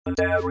And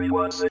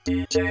everyone's a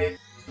DJ,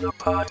 the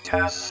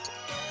podcast.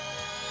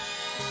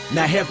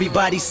 Now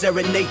everybody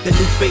serenade the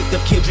new faith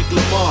of Kendrick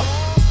Lamar.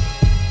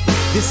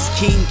 This is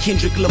King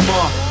Kendrick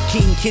Lamar.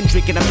 King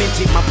Kendrick, and I meant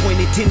it, my point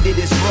intended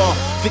is raw.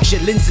 Fix your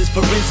lenses,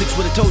 forensics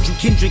would've told you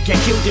Kendrick had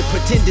killed it.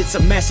 Pretend it's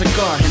a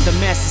massacre, and the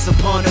mass is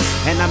upon us.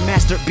 And I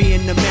mastered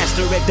being the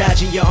master at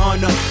dodging your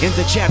honor. In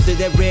the chapter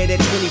that read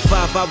at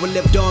 25, I will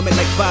live dormant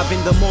like 5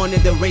 in the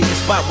morning. They'll raise the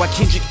spot while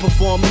Kendrick's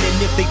performing.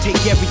 And if they take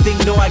everything,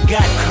 no, I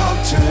got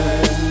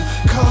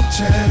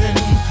Compton,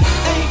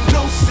 ain't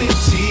no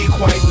city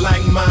quite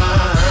like mine.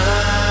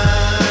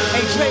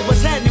 Hey Dre,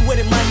 what's happening with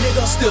it, my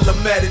nigga? Still I'm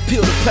at it,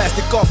 peel the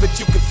plastic off it,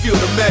 you can feel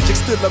the magic.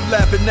 Still I'm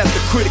laughing at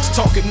the critics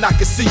talking, I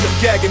can see them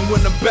gagging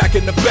when I'm back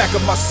in the back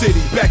of my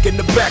city. Back in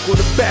the back with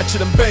a batch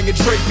of them banging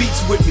Dre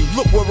beats with me.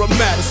 Look where I'm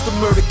at, it's the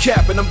murder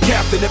cap, and I'm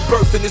captain at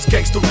birth in this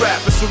gangster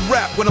rap. It's a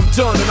rap when I'm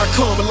done, and I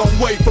come a long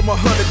way from $100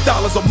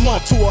 a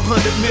month to 100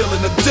 mil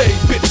in a day.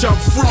 Bitch, I'm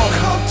from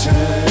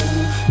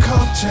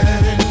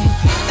Compton,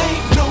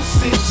 ain't no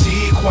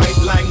city quite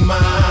like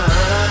mine.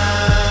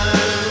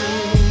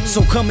 So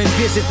come and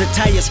visit the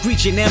tire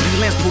screeching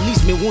ambulance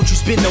policeman. Won't you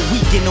spend a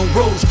weekend on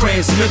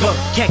Rosecrans, nigga?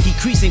 Khaki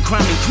creasing,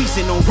 crime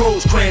increasing on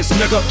Rosecrans,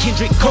 nigga.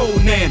 Kendrick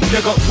Conan,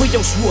 nigga. Where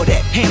yo swore that?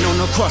 Hand on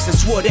the cross and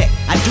swore that.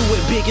 I do it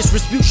biggest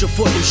Respucia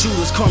for them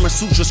shooters. Karma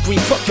Sutra scream,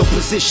 fuck your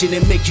position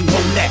and make you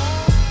own that.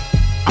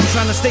 I'm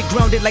trying to stay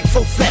grounded like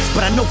 4 flats,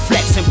 but I know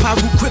flats and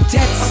Paru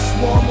cryptats.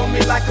 Swarm on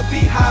me like a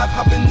beehive,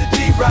 hop in the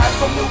G-Ride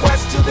from the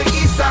west to the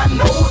east. I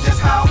know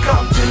just how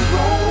Compton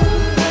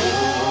rolls.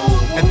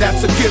 And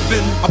that's a given.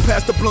 I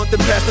pass the blunt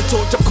and pass the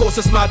torch, of course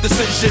it's my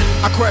decision.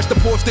 I crash the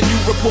Porsche, then you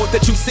report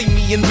that you see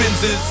me in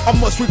Benzes. I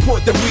must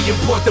report that we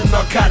import them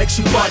narcotics.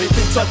 You bought it,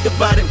 then talked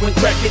about it when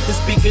crack hit the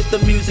speakers, the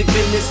music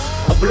business.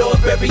 I blow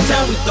up every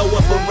time we throw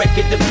up a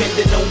record,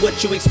 depending on what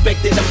you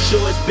expected. I'm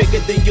sure it's bigger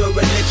than your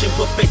religion,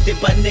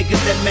 perfected by niggas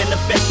that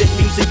manifested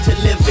music to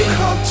live in.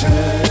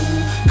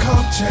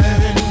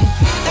 Compton,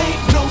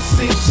 ain't no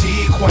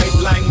city quite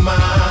like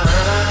mine.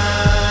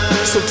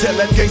 So tell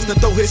that gangster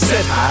throw his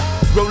set high,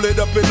 roll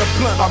it up in a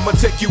blunt, I'ma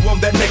take you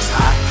on that next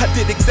high. I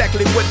did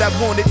exactly what I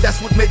wanted,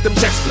 that's what made them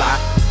checks fly.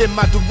 In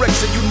my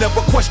direction, you never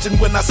questioned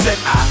when I said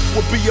I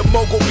would be a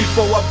mogul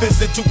before I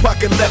visit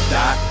Tupac and Left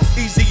Eye.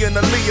 Easy and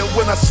Aaliyah,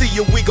 when I see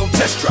you, we gon'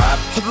 test drive.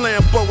 A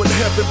Lambo in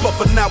heaven, but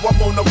for now I'm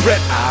on a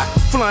red eye.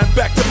 Flying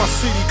back to my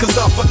city, cause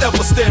I'll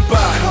forever stand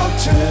by.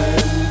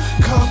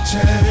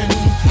 Compton,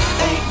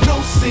 ain't no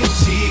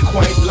city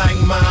quite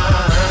like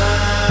mine.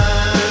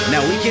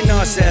 Now we can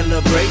all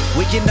celebrate,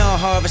 we can all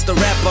harvest the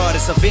rap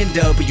artists of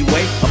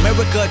NWA.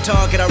 America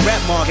target our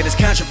rap market as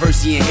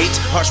controversy and hate.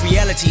 Harsh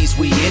realities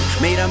we in,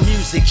 made our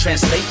music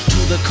translate to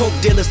the coke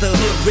dealers, the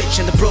hood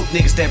rich and the broke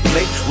niggas that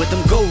play with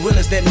them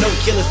gorillas that know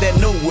killers that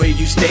know where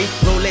you stay.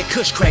 Roll that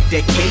kush, crack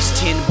that case,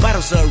 10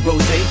 bottles of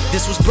rosé.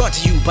 This was brought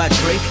to you by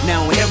Dre.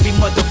 Now every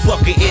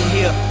motherfucker in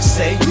here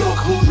say, look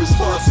who's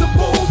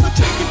responsible for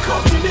taking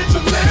Compton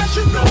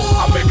international.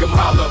 I make 'em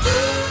holler.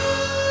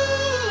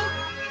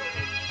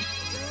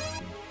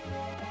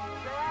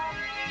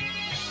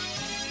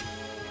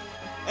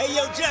 hey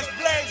yo, Just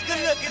Blaze,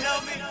 good looking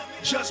on me.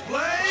 Just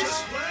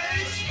Blaze?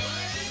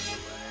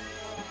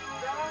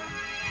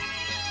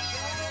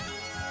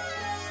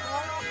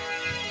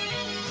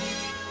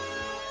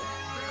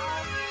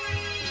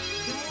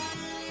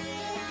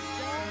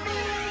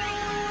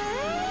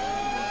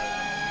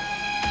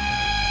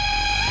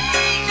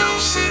 Ain't no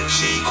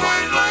city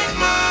quite like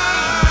mine,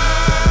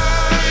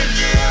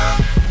 yeah.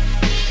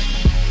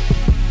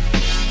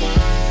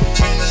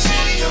 In the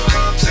city of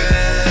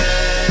Compton.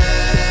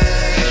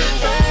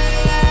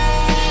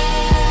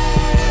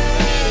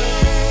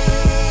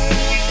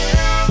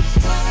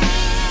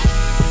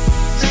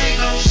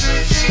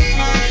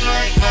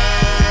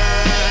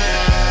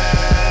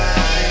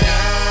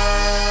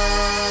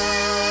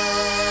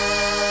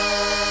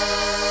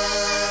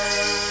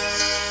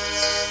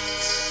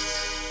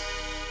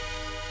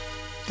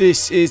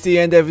 This is the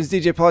End Evans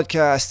DJ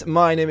podcast.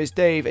 My name is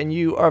Dave and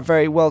you are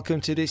very welcome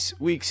to this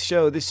week's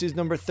show. This is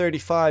number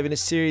 35 in a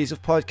series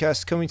of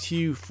podcasts coming to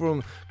you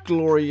from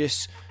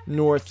glorious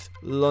North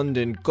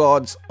London,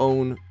 God's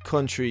own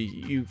country.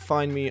 You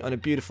find me on a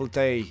beautiful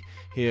day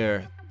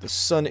here. The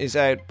sun is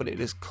out, but it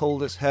is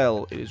cold as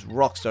hell. It is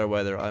rockstar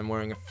weather. I'm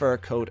wearing a fur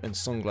coat and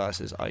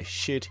sunglasses. I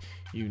shit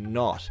you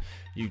not.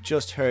 You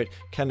just heard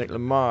Kendrick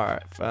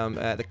Lamar from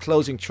the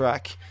closing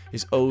track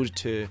is ode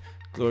to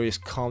glorious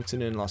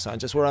Compton in Los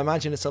Angeles, where I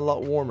imagine it's a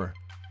lot warmer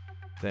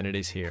than it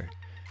is here.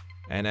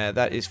 And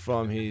that is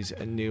from his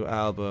new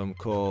album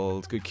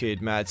called Good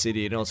Kid, Mad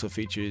City. It also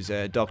features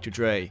Dr.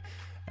 Dre.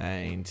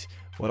 And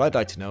what I'd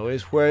like to know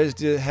is, where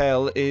the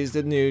hell is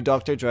the new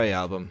Dr. Dre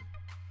album?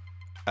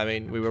 I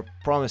mean, we were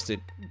promised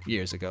it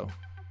years ago.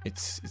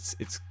 It's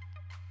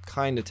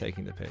kind of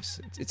taking the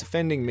piss. It's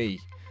offending me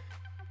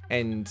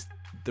and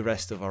the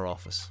rest of our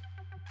office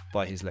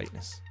by his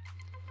lateness.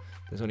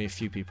 There's only a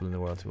few people in the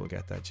world who will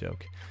get that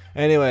joke.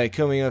 Anyway,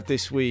 coming up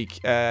this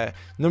week,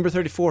 number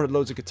 34 had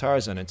loads of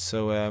guitars on it,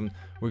 so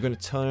we're going to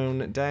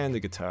tone down the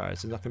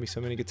guitars. There's not going to be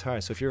so many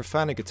guitars. So if you're a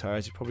fan of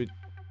guitars, you probably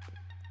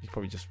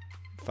probably just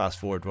fast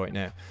forward right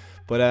now.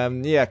 But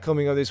yeah,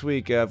 coming up this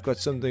week, I've got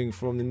something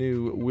from the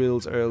new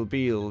Wills Earl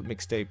Beale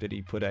mixtape that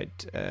he put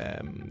out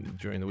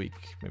during the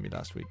week, maybe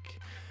last week.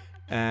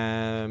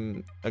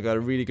 I got a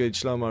really good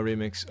Shlomo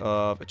remix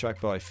of a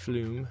track by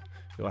Flume,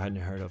 who I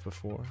hadn't heard of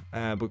before.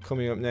 But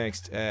coming up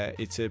next,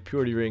 it's a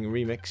Purity Ring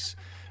remix.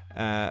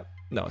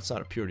 No, it's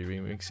not a Purity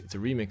remix. It's a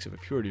remix of a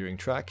Purity Ring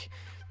track.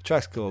 The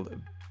track's called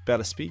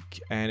Bella Speak,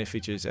 and it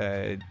features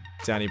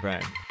Danny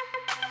Brown.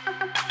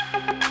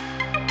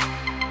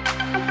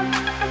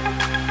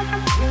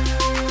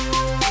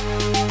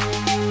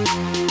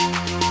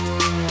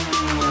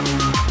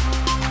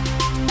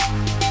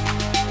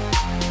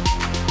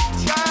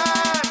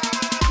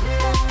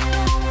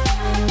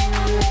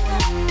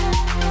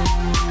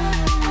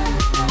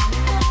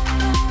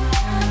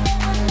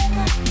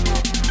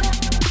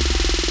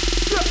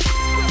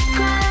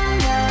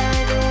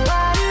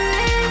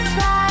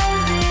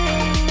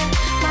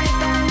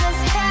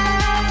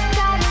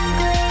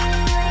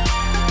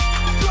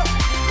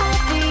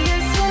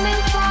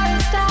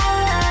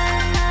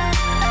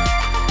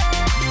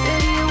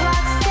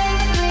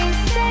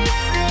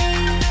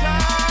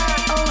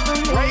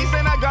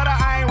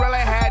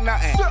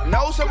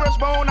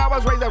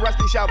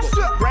 Shovel.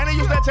 Granny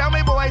used to tell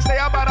me, boy, stay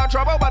up out of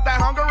trouble, but that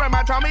hunger in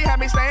my tummy had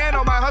me staying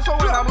on my hustle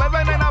when I'm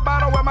living in a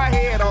bottle with my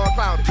head all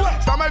cloudy.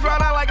 Stomach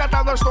running like a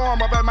thunderstorm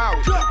up in Maui.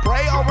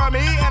 Pray over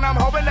me, and I'm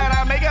hoping that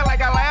I make it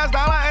like a last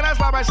dollar in a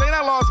slot machine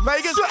in Las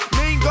Vegas.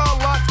 Mean good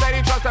luck,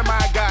 steady trust in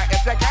my God.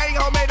 If you can't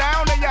hold me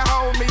down, then you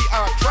hold me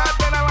up. Trapped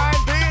in a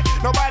lion's den,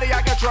 nobody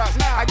I can trust.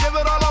 I give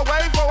it all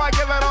away before I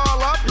give it all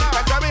up. Now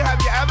tell me, have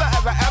you ever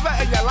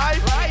in your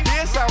life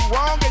did something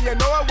wrong and you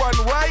know it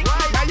wasn't right?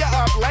 Now you're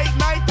up late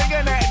night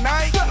thinking at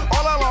night.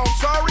 All alone,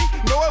 sorry,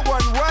 know it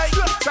wasn't right.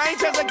 Same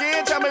chance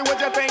again, tell me what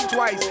you think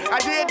twice. I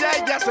did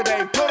that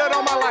yesterday, put it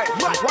on my life.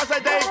 Once a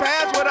day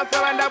passed with a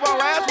feeling that won't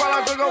last, while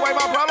I took away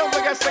my problems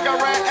like a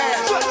cigarette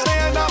ass.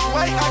 Staying up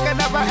late, I can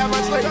never ever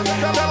sleep.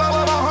 Feel a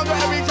little hunger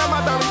every time my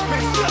belly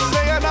speaks.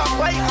 Staying up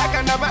late, I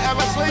can never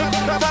ever sleep.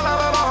 Feel a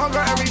little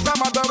hunger every time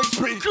my belly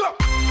speaks.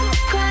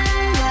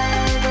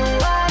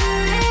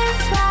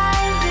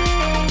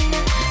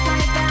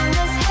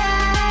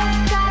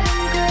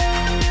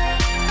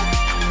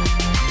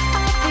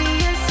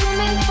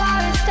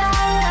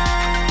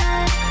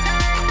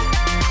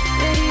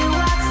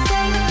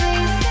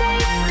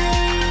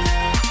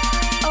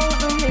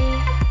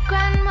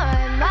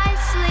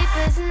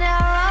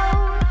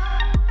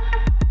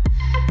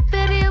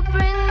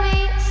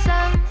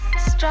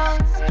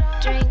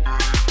 Drink,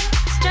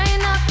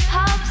 strain up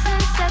pulps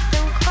and set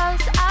them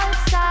close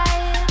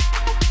outside.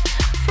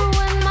 For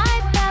when my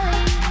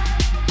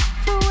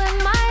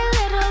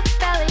little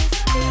belly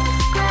speaks.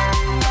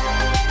 Grandma,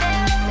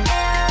 there's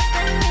air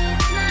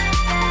beneath my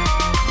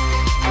bed,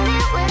 and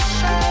it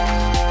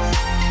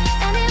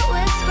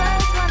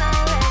whispers when I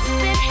rest.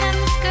 Bit hem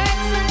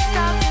skirts and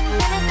salt and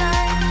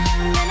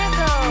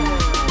vinegar,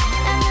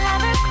 and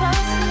have her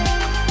closely,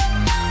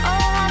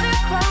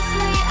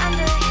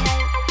 under head.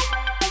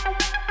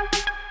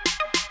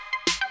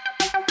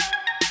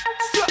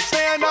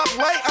 Staying up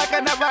late, I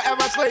can never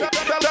ever sleep.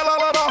 Feel a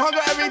little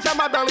hunger every time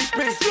my belly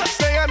speaks.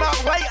 Staying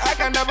up late, I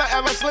can never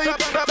ever sleep.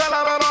 Feel a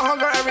little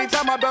hunger every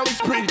time my belly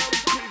speaks.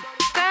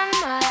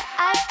 Grandma,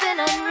 I've been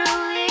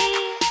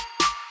unruly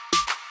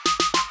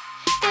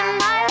in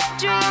my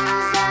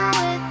dreams and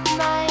with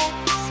my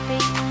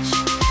speech.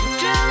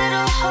 Drill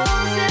little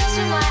holes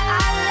into my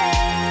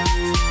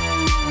eyelids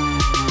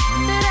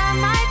that I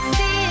might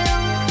see you,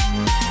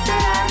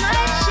 that I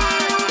might see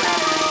you.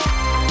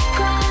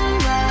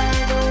 Grandma,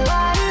 the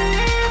water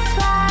is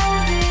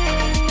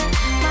rising.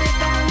 My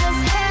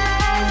boundless hair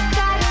has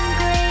gotten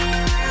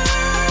green.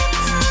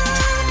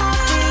 I'll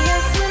be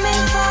your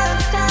swimming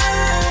forest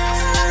island.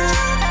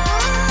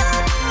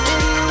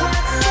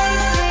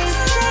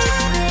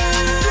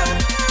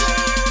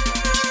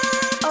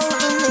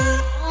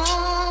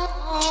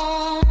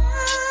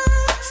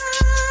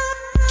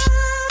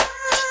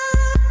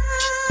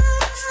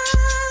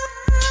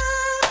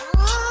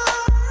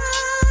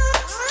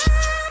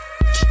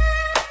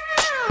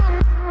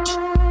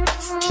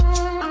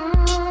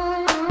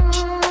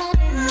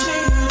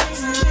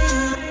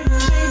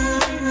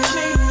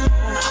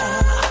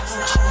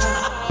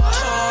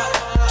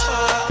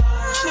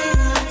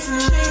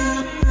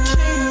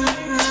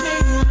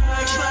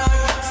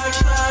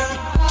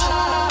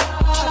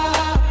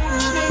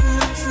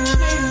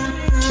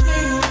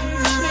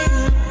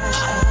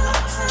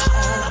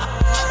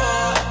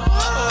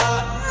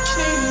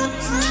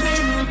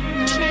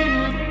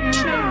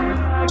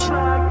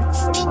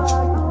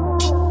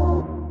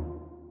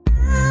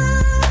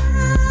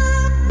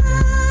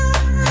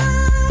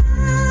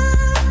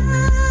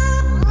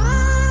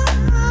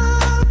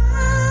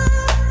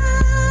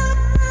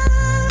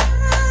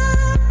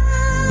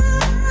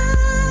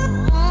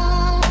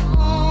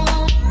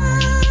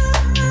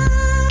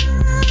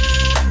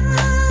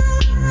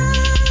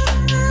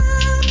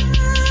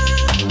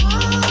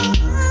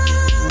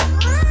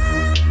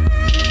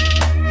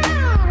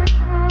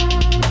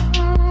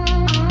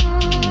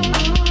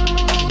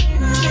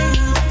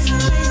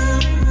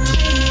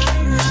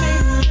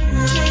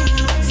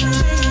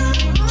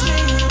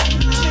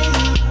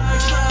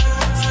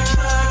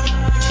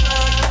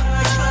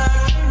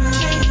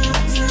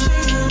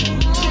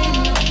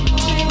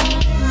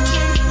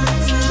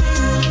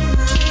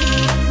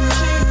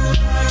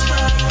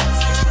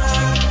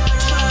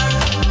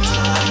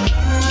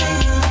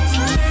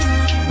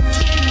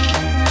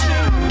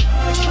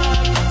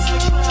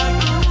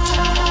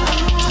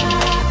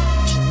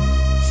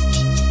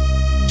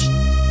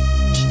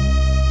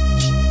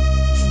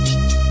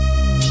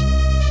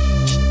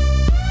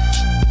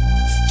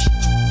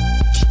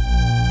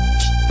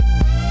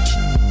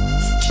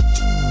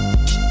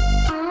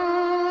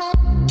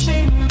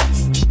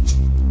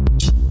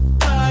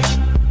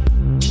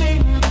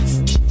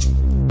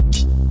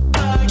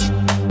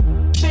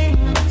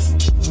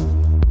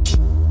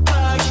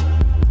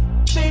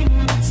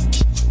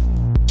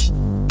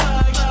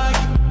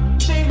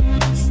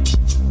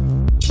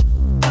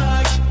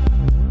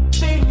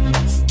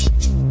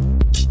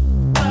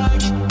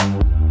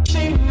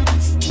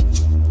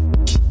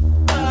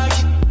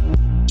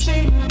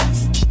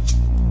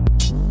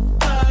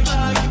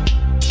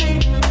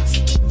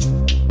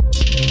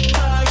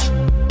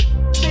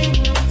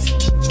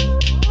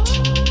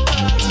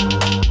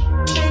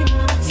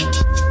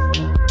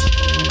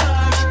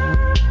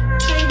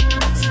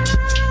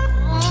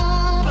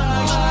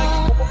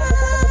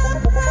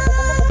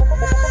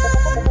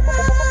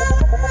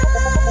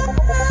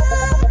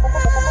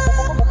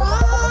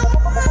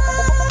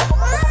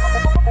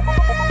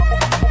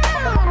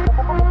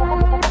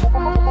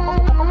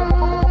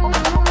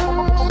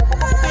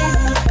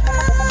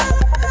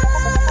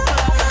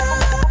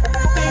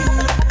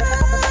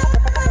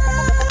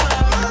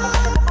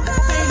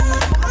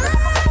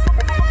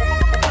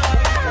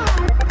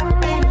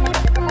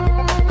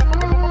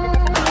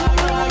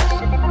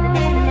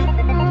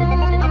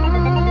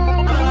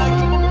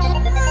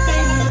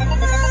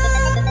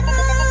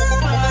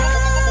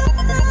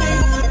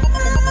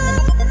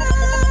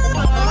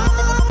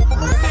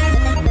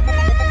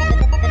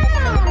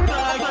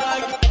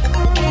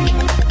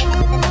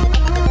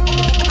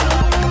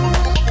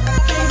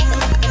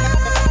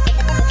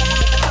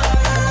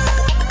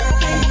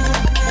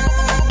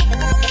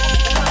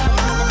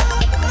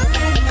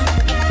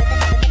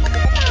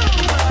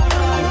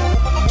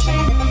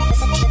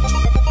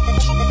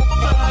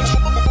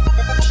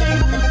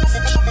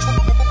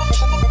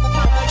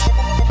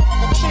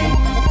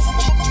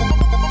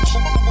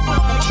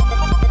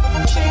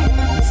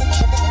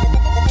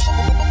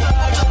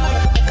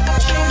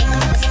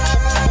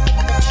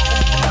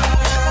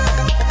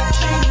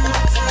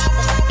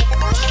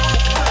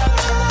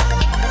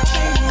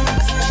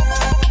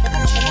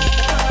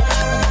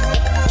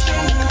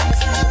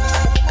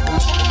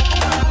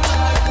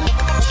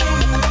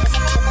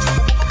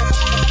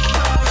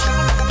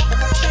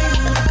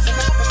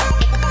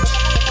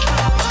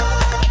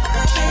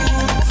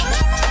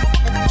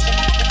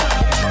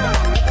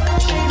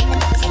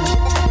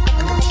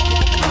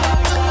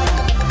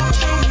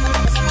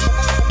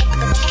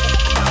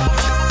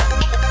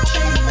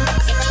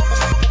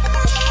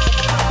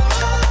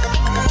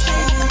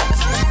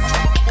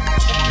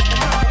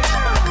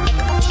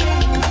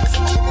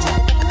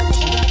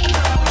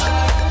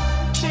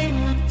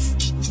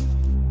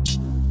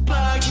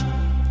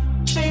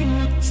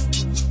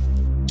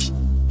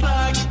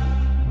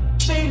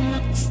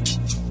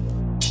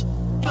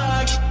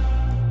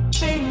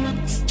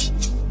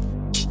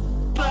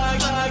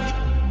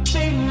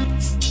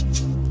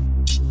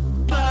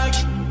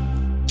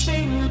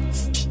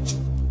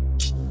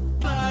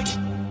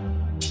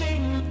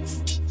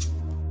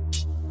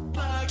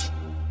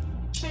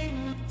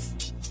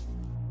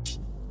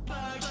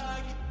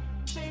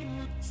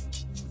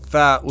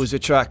 That was a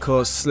track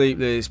called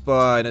Sleepless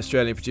by an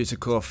Australian producer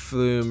called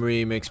Flume,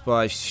 remixed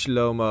by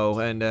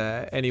Shlomo. And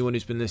anyone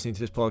who's been listening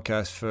to this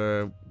podcast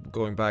for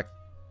going back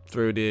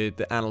through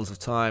the annals of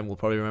time will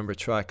probably remember a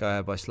track I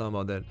had by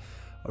Shlomo that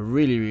I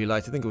really, really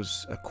liked. I think it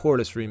was a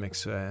Cordless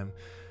remix.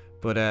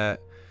 But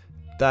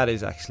that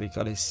is actually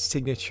got his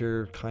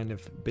signature kind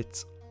of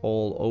bits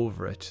all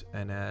over it,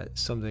 and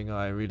something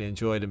I really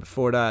enjoyed. And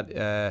before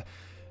that,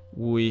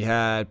 we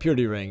had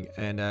Purity Ring,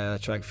 and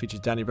that track features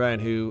Danny Brown,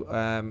 who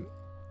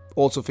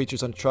also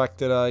features on a track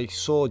that I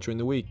saw during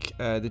the week.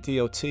 The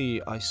DOT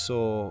I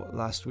saw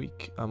last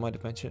week. I might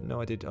have mentioned it. No,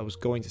 I did. I was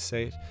going to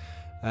say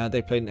it.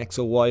 They played an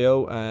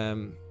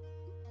XOYO.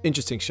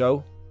 Interesting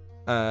show.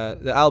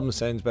 The album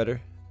sounds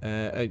better.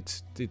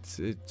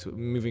 It's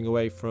moving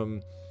away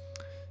from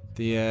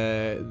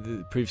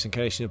the previous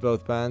incarnation of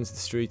both bands, the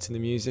streets and the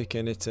music,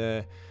 and it's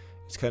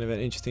kind of an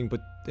interesting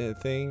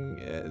thing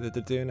that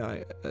they're doing.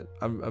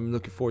 I'm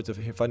looking forward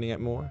to finding out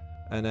more.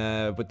 And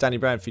but Danny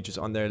Brown features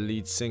on their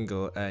lead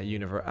single, You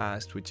Never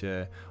Asked, which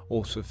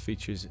also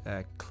features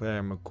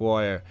Claire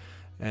Maguire.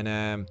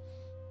 And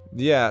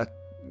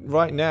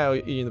right now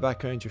in the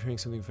background you're hearing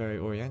something very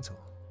oriental.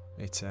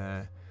 It's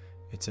a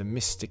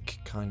mystic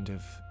kind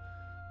of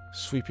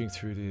sweeping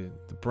through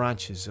the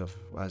branches of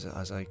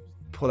as I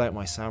pull out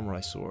my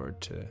samurai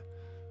sword to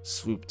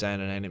swoop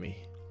down an enemy.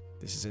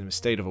 This is in a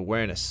state of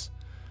awareness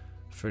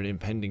for the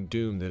impending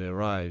doom that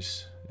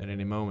arrives at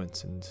any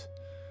moment, and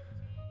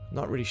I'm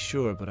not really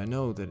sure, but I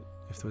know that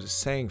if there was a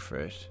saying for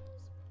it,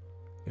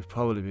 it'd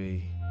probably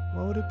be,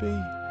 what would it be?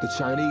 The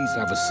Chinese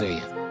have a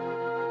saying,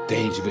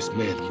 dangerous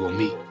men will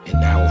meet in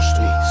narrow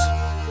streets.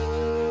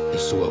 And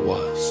so it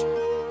was.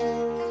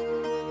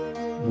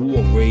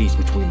 War raged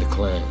between the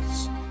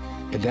clans,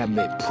 and that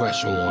meant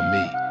pressure on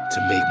me to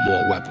make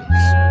more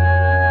weapons.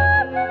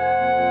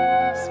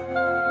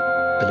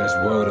 And as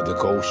word of the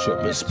gold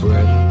shipment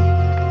spread,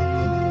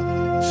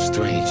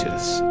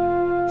 strangers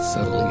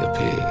suddenly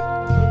appeared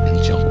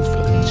in Jungle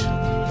Village.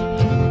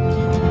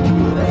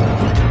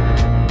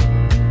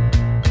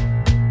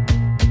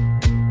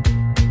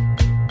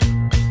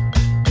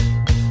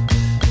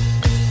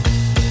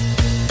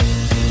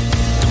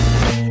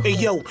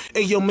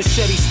 Ayo,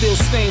 machete still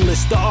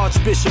stainless. The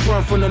Archbishop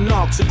run from the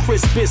knocks. A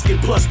crisp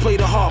biscuit plus play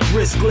the harp,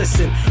 wrist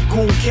glisten.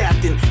 Goon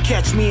captain,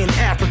 catch me in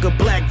Africa.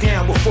 Black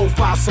down with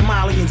 4-5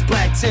 Somalians,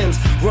 black Timbs.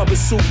 Rubber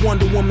suit,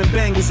 Wonder Woman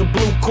bangles, a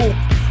blue coupe.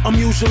 I'm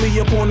usually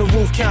up on the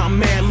roof counting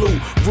mad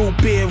loot. Root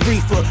beer,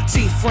 reefer,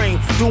 T-frame,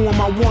 doing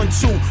my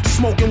 1-2.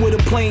 Smoking with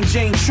a plain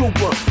Jane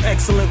Trooper.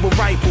 Excellent with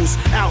rifles,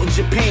 out in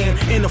Japan.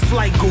 In the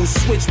flight goose,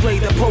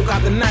 switchblade that poke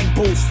out the night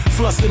boots.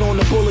 Flustered on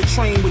the bullet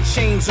train with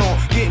chains on.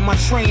 Getting my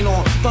train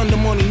on, thunder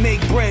money,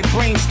 make bread,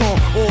 brainstorm.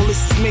 All this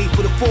is made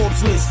for the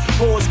Forbes list.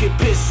 Boys get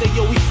pissed, say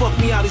yo, he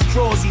fucked me out his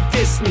drawers, he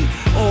dissed me.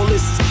 All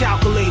this is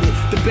calculated,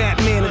 the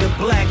Batman of the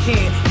black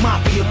hand.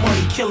 Mafia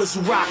money killers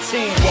who rock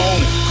tan.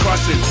 Bone,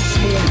 crushing,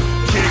 smooth,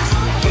 kicks,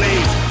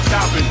 blades,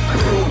 chopping,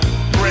 through,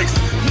 bricks.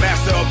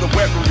 Master of the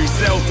weaponry,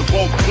 sells to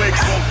both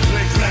clicks.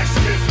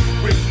 Blacksmith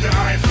with the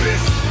iron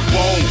fist.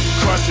 Bone,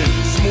 crushing,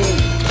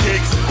 smooth,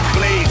 kicks,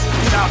 blades,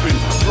 chopping,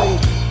 through,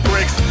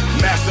 bricks.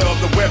 Master of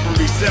the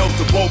weaponry, sells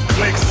to both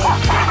clicks.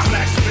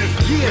 Blacksmith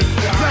with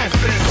the iron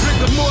fist.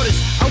 Rigor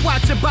mortis, I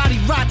watch your body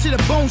rot to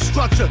the bone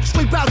structure.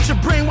 Scrape out your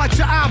brain, watch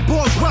your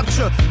eyeballs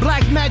rupture.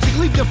 Black magic,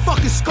 leave your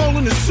fucking skull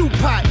in the soup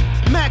pot.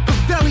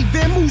 Machiavelli,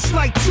 vamoose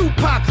like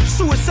Tupac.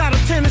 Suicidal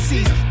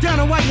tendencies, down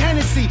a white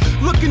Hennessy.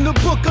 Look in the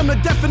book, I'm the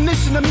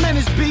definition of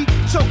menace, B.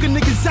 Choking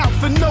niggas out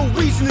for no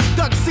reason, it's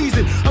duck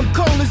season. I'm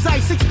cold as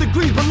ice, 6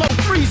 degrees below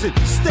freezing.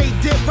 Stay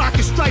dead,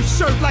 rockin' striped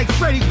shirt like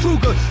Freddy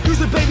Krueger. Use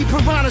a baby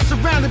piranha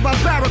surrounded by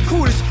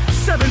barracudas.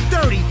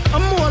 7:30,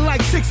 I'm more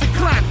like 6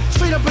 o'clock.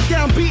 Straight up and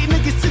down, beating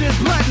niggas to their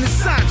blood in the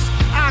socks.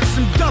 Ox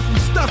and duff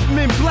and stuff them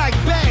in black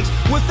bags.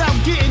 Without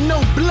getting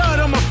no blood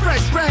on my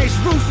fresh rags.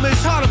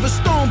 Ruthless, heart of a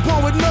stone,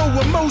 born with no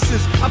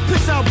emotions. I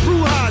piss out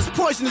brujas,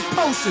 poisonous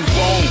potions.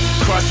 Bone,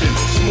 crushing,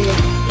 smooth,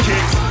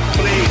 kicks,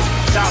 blades,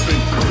 chopping,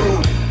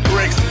 through,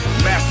 bricks.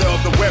 Master of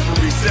the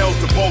weaponry, sells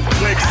to both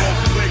clicks.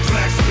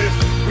 Blacksmith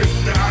with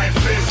the iron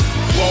fist.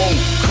 Bone,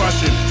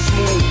 crushing,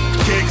 smooth,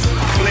 kicks,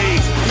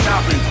 blades,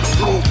 chopping,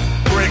 through,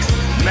 bricks.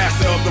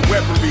 Master of the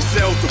weaponry,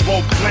 sells to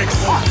both clicks.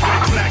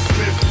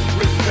 Blacksmith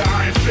with the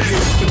iron fist.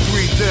 It's the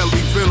 3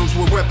 deadly venoms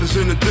with weapons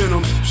in the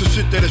denims. So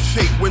shit that'll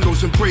shake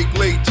windows and break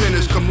late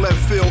tennis. Come left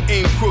field,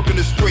 aim crook and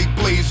a straight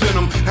blaze in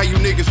them. How you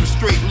niggas with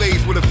straight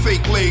legs with a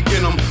fake leg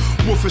in them.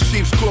 Wolf in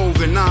sheep's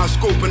clothing,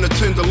 non-scope in a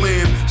tender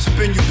lamb.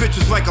 Spin you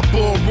bitches like a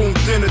ballroom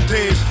dinner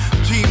dance.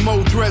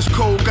 G-Mo dress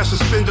code, got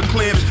suspender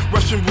clamps.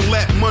 Russian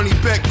roulette, money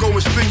bet, go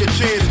and spin your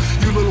chance.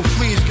 You little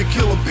fleas can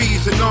kill a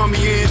bees and army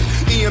ants.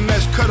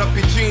 EMS cut up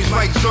your jeans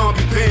like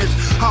zombie pants.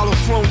 Hollow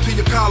flown to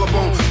your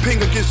collarbone.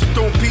 Ping against a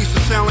stone piece to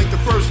sound like the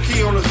first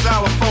key on a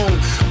xylophone.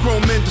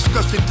 Grown men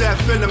discuss their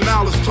death in a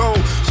malice tone.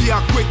 See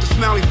how quick the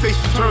smiley faces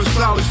turn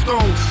solid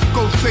stone.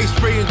 Ghost face,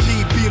 Ray and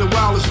G be the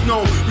wildest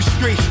known. We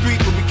straight street,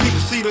 but we keep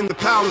a seat on the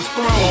palace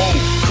throne. Bone,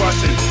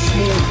 crushing,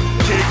 smooth,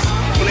 kicks,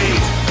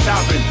 blades,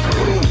 chopping,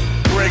 through,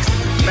 bricks.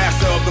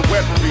 Master of the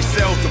weaponry,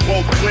 sells to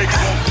both cliques.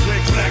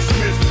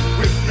 Blacksmith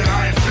with the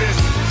iron fist.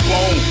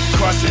 Bone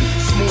crushing,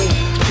 smooth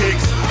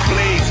kicks,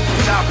 blades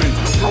chopping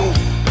through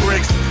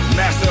bricks.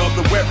 Master of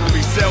the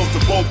weaponry, sells to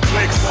both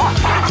cliques.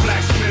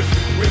 Blacksmith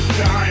with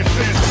the iron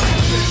fist.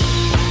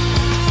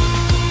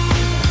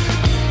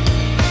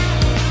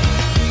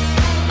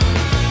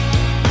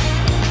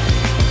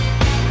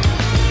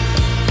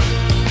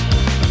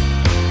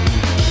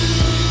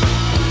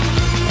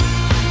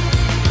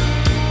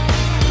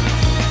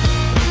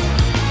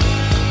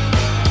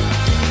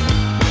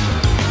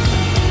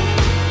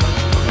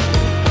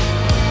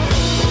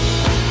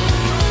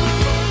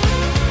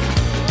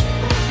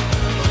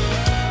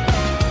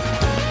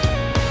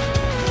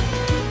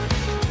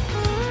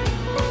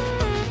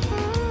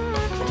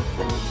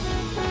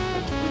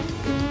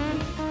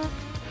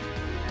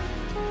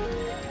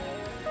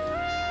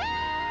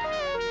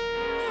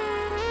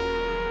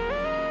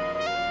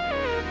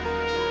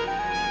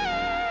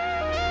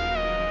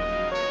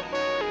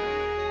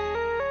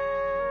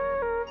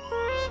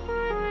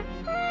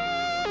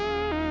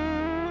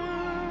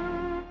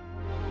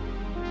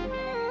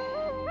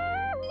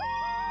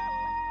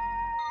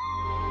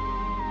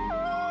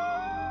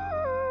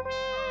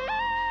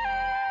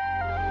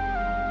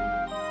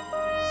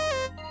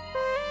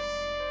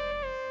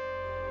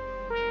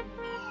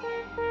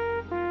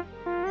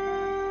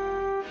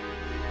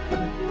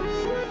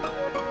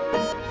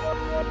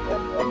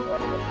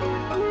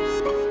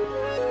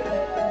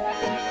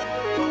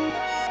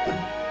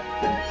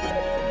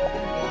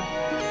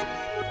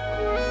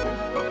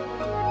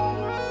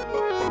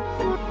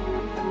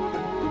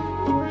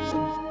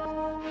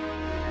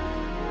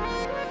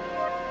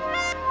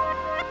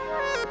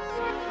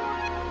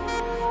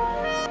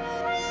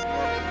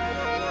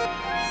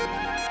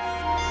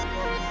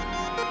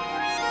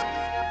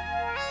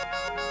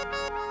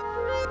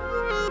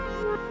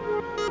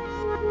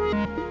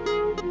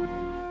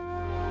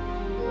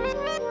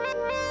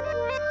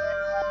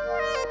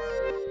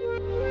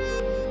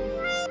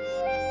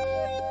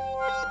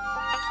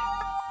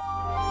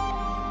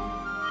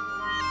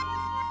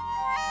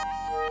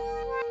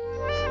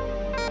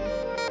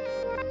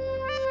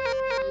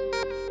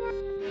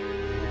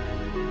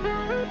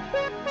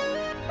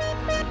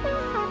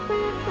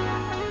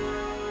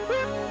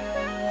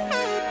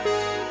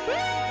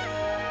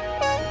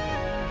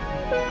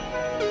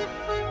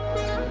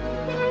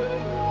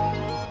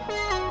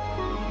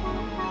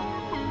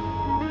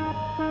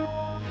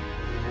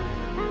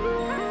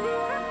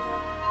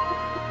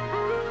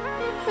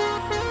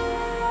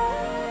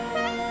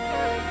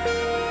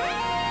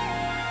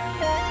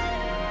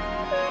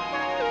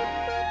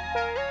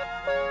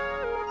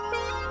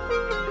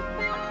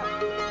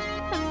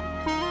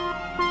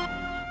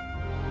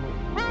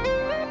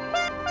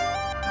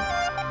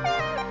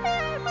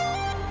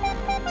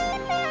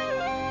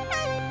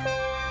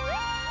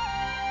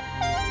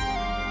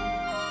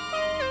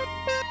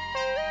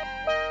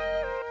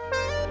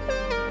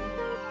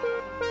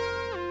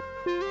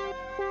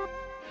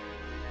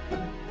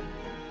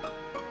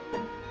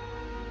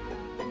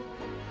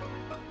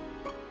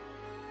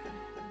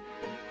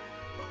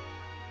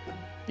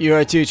 You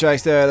heard two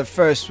tracks there. The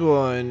first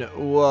one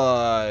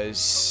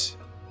was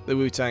the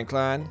Wu-Tang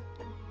Clan.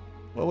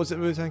 What was it,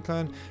 Wu-Tang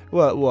Clan?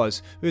 Well, it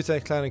was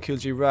Wu-Tang Clan and Kool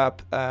G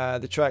Rap.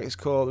 The track is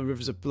called The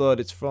Rivers of Blood.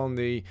 It's from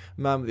the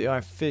Man with the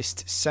Iron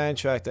Fist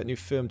soundtrack, that new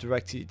film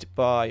directed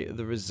by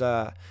the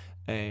RZA,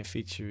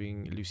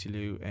 featuring Lucy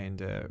Liu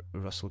and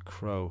Russell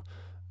Crowe.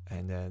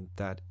 And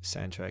that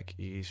soundtrack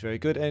is very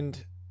good,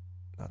 and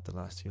not the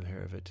last you'll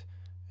hear of it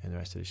in the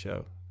rest of the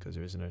show, because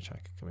there is another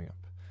track coming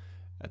up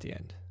at the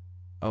end.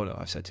 Oh no,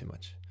 I've said too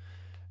much.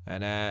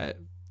 And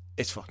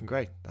it's fucking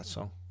great, that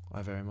song.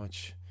 I very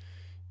much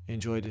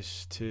enjoyed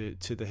it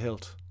to the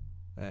hilt.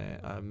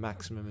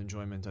 Maximum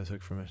enjoyment I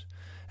took from it.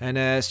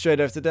 And straight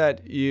after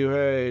that, you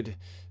heard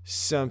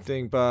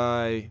something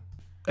by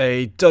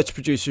a Dutch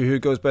producer who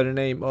goes by the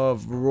name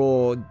of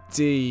Raw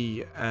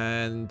D,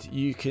 and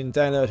you can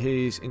download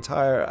his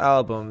entire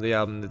album, the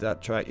album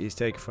that track is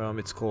taken from.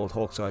 It's called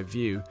Hawk's Eye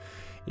View.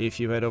 If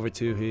you head over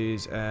to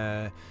his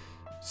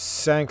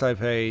SoundCloud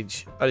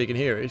page, you can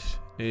hear it.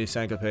 His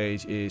SoundCloud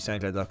page is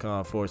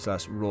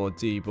soundcloud.com/Raw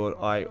D, but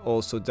I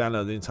also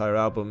download the entire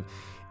album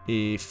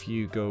if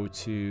you go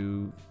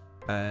to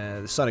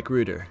the Sonic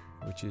Rooter,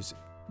 which is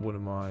one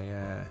of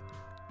my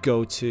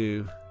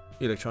go-to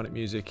electronic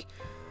music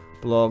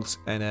blogs,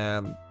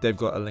 and they've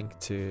got a link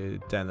to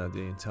download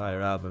the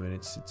entire album, and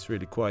it's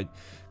really quite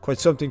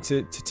something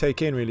to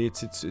take in. Really,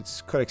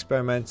 it's quite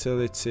experimental.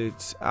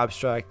 It's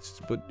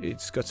abstract, but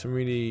it's got some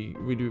really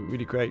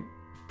great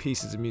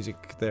pieces of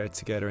music there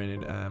together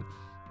in it.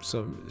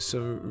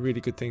 Some really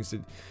good things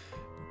that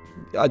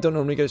I don't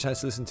normally get a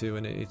chance to listen to,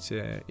 and it's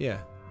the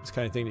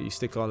kind of thing that you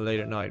stick on late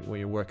at night when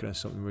you're working on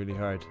something really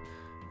hard,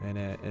 and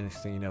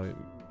next thing you know,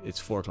 it's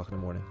 4 o'clock in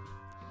the morning.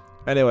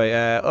 Anyway,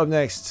 up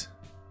next,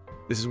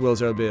 this is Will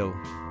Zero Bill.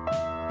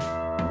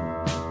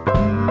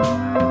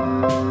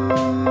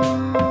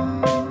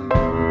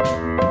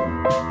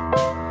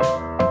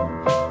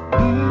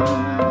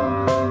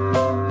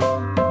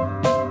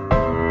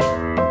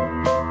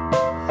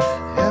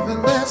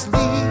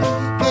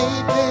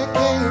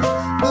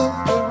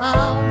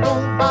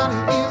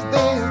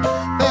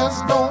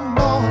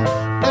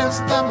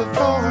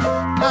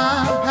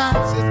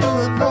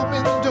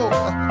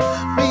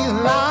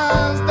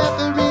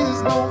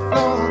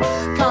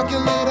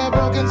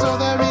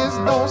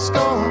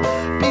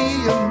 Be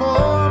a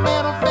more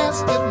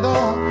manifested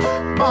law.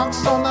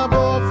 Marks on the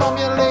board,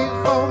 formulate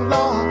for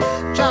law.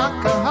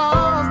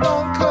 Chocolates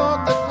don't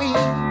cook the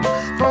queen.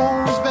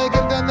 Thrones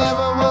vacant, there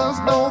never was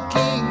no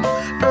king.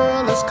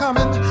 Earl is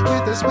coming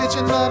with the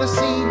switching of the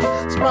scene.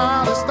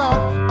 Sprout is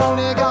thought,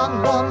 only got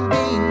one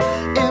beam.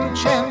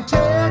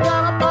 Enchanted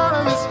got a part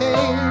of his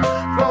hair.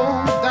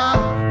 Rolled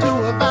down to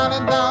a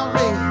valley down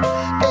red.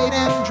 Ate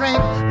and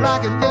drank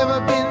like it never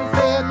been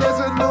fed. There's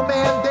a new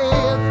man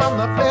dead from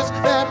the flesh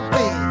that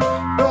bled.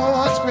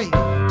 Lord's great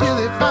till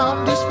he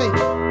found his fate.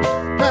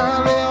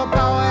 Parallel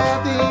power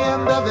at the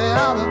end of the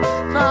hour.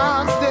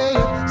 Clock's dead,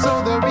 so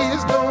there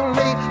is no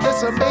late.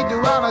 There's a big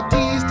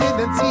duality's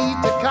tendency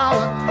to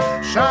cower.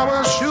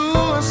 Shower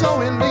shoes, so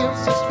he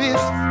lifts his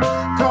fist.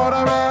 Caught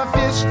a rare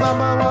fish,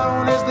 number one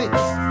on his list.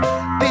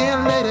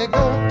 Then let it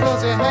go,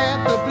 cause he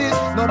had the bliss.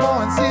 No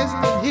more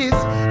insisting his,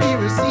 he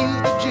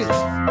received the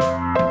gist.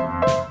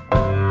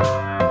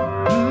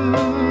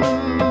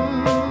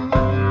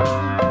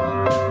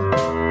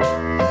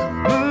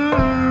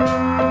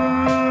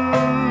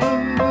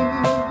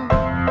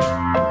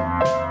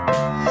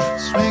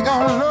 Swing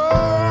on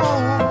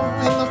low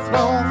in the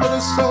flow for the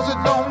souls that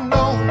don't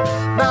know.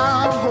 Now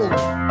I'm hope.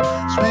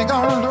 Swing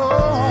on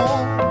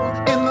low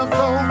in the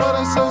flow for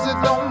the souls that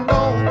don't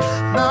know.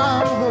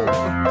 Now I'm hope.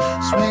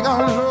 Swing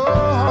on low.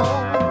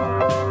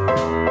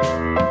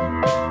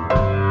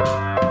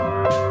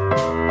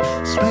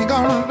 Swing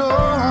on low.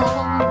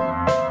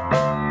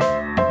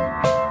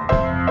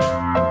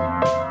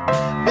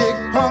 Big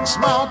punk,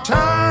 small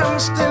time,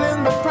 still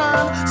in the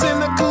prime.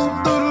 Send the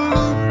coupe through the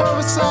loop of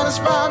a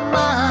satisfied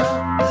mind.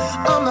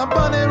 I'm the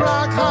bunny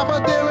rock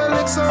hopper,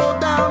 derelict so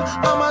down.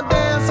 I'm a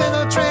dance in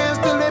a trance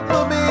till they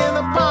put me in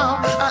a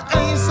pound. I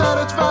ain't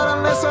satisfied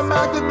unless I'm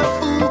acting the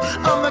fool.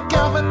 I'm the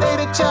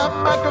caffeinated chap,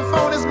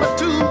 microphone is my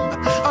tool.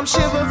 I'm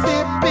shiver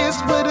fit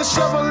pissed with a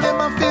shovel in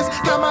my fist.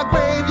 Got my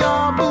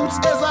graveyard boots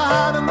as I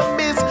hide in the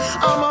mist.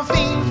 I'm a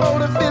fiend for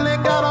the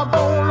feeling, got a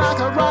bone like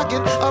a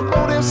rocket. A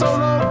motive so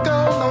loco,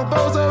 no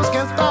bozos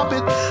can stop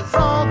it.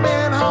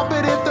 Frogman hop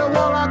it, if the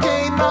wall I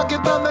can't knock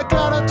it. Thunder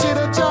clatter,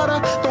 chitter chatter,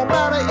 don't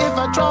matter if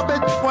I drop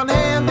it. One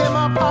hand in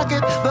my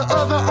pocket, the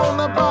other on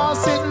the bar,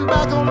 sitting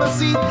back on the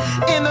seat.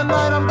 In the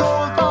night I'm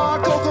going far,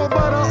 cocoa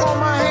butter on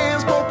my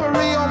hands,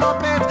 potpourri on my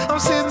pants. I'm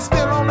sitting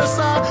still on the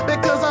side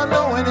because I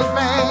know in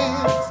advance.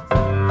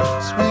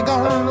 Swing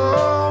on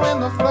low in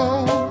the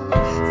flow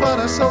for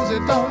the souls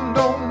that don't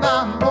know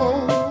now.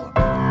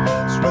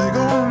 Swing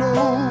on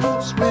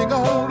low, swing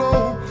on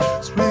low,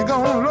 swing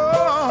on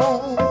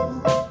low.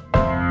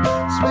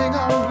 Swing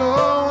on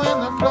low in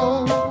the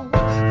flow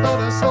for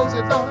the souls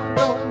that don't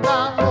know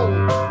now.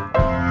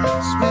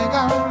 Swing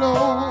on low,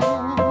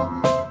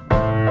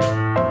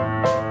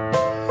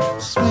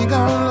 swing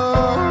on low.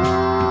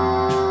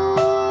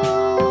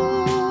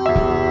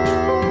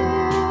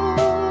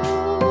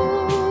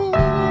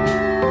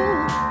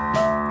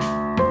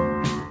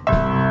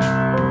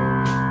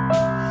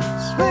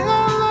 Swing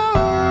on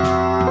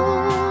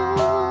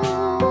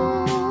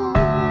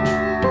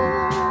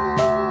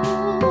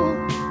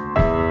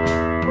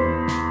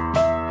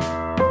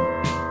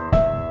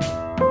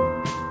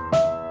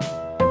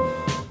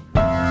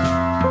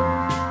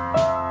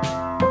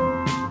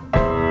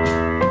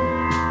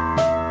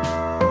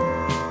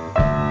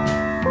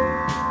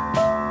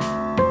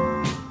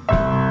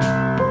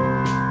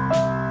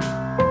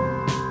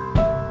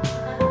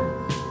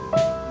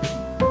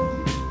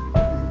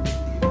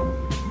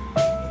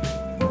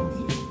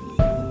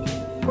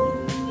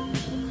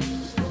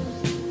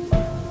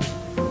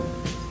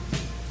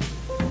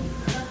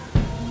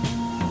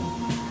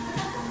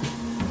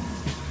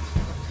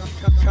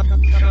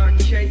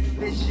Concave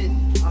vision,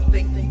 I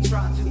think they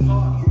try too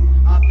hard.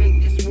 I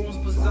think this world's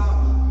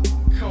bizarre.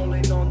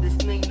 Calling on this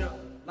Nina,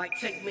 like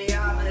take me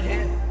out of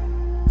here,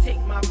 take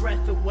my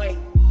breath away,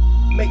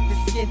 make the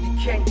skin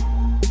decay,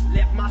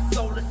 let my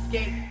soul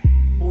escape.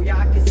 Boy,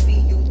 I can see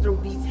you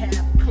through these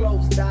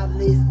half-closed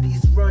eyelids,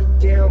 these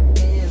run-down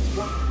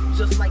hands.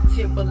 Just like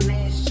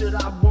Timberland, should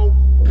I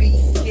won't be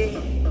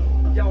scared.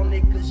 Y'all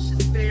niggas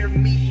should spare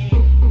me.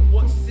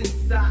 What's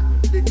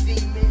inside the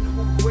demon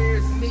who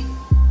wears me?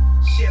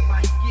 Share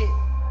my skin,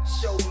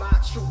 show my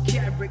true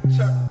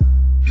character.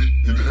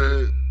 Hit in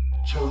head,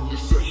 turn your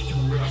sex to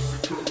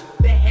massacre.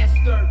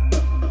 Bastard,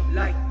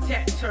 like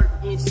tatter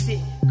and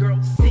shit.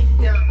 Girl, sit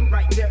down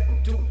right there,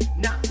 do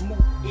not move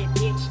an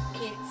inch.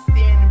 Can't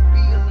stand to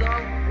be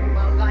alone.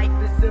 My life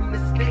is a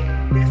mistake.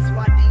 That's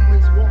why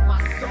demons want my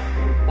soul.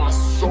 My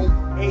soul.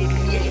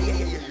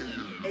 88,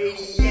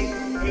 88,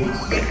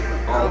 88.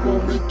 I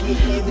won't make it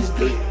heaven's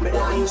gate, but I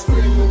ain't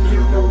staying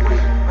here no way.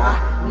 I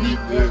need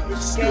that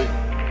escape.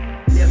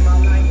 Live my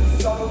life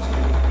a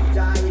soldier,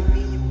 die and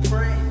be a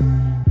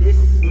friend. This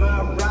is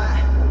my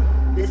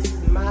ride, this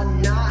is my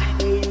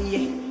night.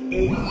 88,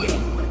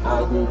 88.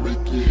 I won't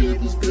make it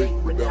heaven's gate,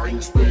 but I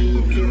ain't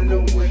staying here no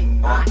way.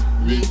 I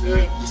need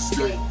that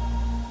escape.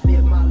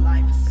 Live my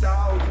life a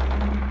soldier,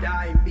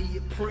 die and be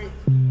a prince.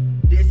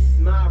 This is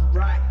my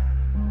right,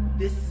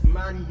 this is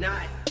my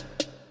night.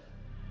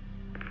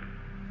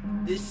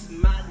 This is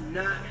my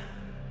night.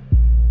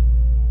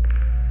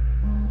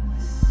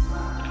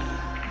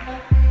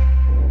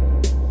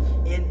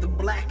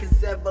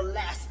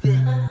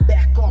 lasting.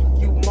 Back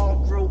off, you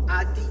mongrel.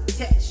 I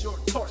detach your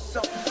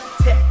torso.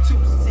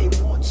 Tattoos say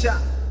watch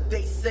out.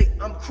 They say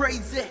I'm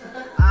crazy.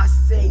 I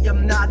say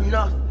I'm not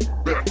enough.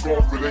 Back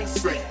off, it ain't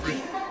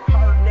safety.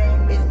 Her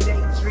name is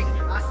Daydream.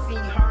 I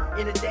see her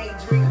in a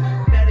daydream.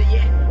 Better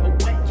yet, a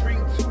wet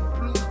dream. Two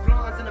blues,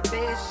 blondes in a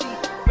bed sheet.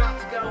 About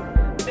to go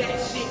bad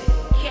shit.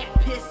 Cat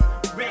piss,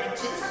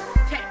 regis.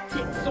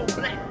 Tactics so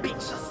black,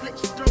 bitch. I slit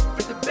your throat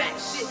for the back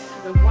shit.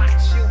 And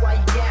watch you while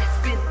you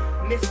gasping.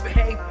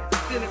 Misbehave,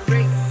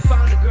 disintegrate.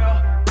 Find a girl,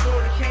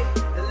 fornicate.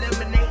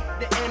 Eliminate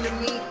the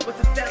enemy. What's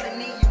a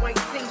felony? You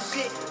ain't seen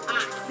shit.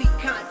 I see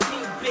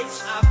content, bitch.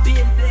 I've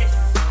been this.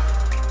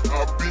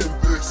 I've been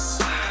this.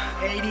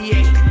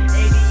 88.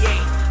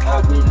 I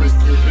will make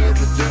it here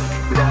today,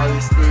 but I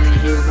ain't staying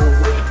here no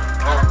way.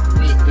 I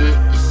need it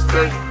to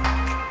stay.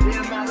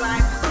 Live my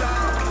life a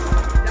song,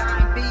 die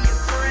and be a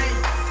friend.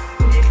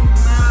 This is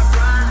my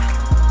ride,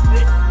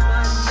 this is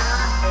my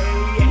night.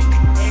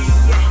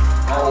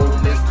 I will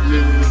make it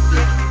here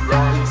today, but I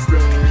ain't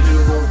staying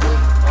here no way.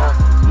 I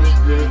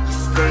need it to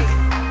stay.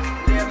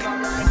 Live my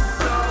life a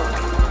song,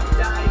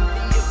 die and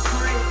be a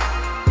friend.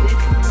 This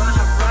is my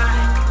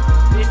ride,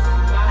 this is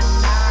my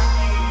night.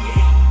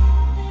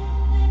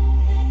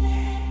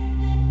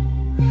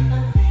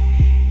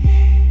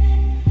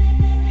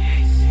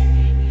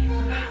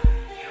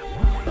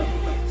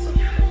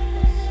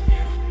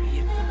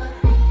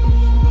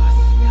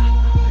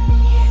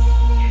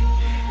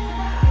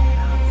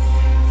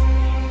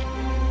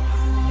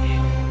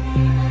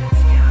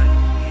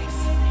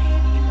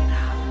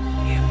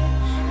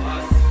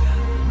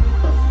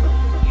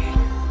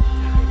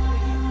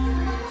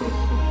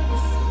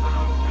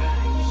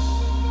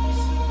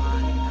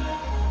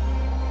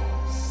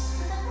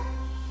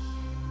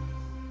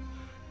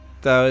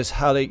 That was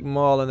Halik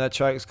Mall, and that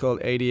track is called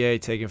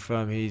 88, taken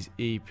from his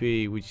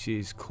EP, which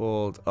is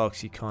called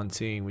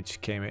Oxycontin, which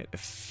came out a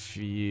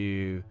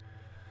few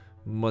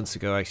months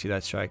ago. Actually,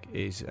 that track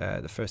is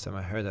the first time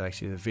I heard that.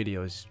 Actually, the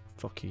video is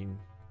fucking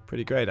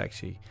pretty great,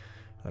 actually,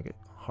 like a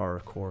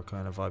horrorcore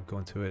kind of vibe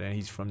going to it. And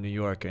he's from New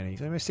York, and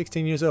he's only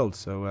 16 years old,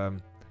 so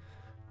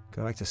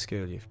go back to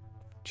school, you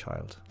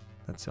child.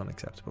 That's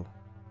unacceptable.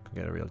 Can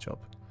get a real job.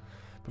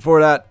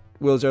 Before that,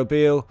 Will Joe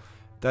Beal.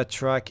 That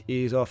track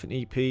is off an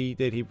EP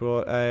that he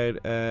brought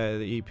out.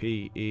 The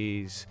EP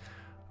is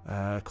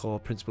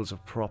called Principles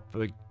of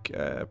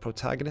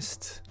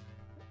Protagonist.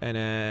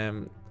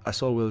 And I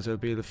saw Will Joe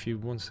Beal a few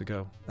months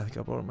ago. I think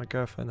I brought my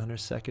girlfriend on her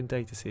second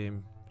date to see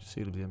him.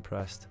 Suitably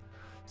impressed.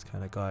 That's the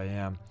kind of guy I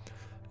am.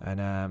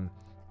 And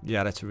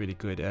yeah, that's a really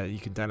good. You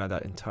can download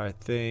that entire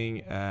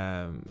thing.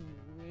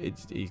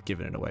 He's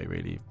giving it away,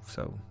 really,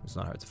 so it's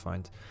not hard to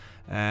find.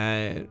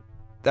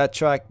 That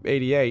track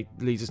 88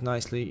 leads us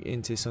nicely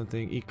into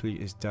something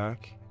equally as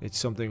dark. It's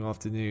something off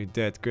the new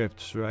Dead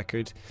Grips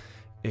record.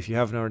 If you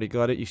haven't already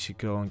got it, you should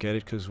go and get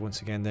it, because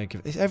once again,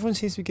 everyone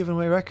seems to be giving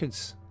away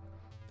records.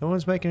 No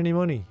one's making any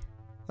money.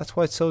 That's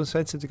why it's so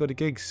expensive to go to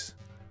gigs.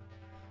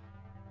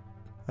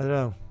 I don't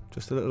know,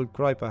 just a little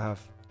gripe I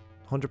have.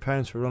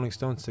 £100 for a Rolling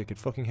Stones ticket,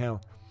 fucking hell.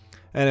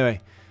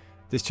 Anyway,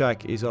 this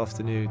track is off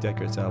the new Dead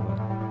Grips album,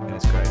 and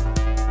it's great.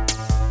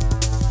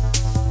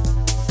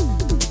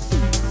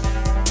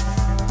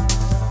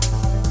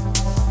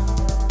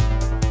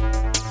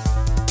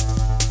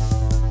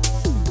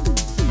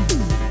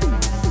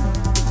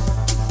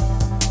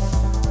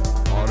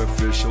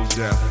 Artificial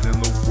death in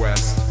the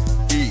west,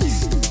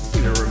 east,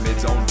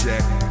 pyramids on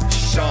deck,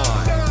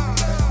 shine,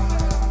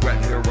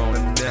 wet hair on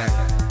the neck,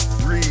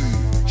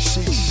 breathe,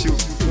 she shoot,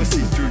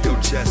 pussy through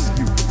your chest,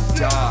 you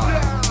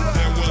die.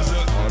 There was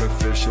an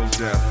artificial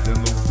death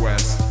in the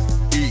west,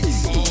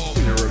 east,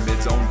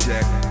 pyramids on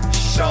deck,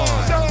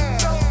 shine,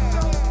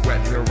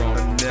 wet hair on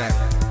the neck,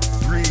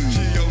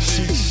 breathe,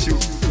 she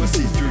shoot,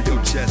 pussy through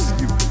your chest,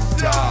 you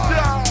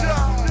die.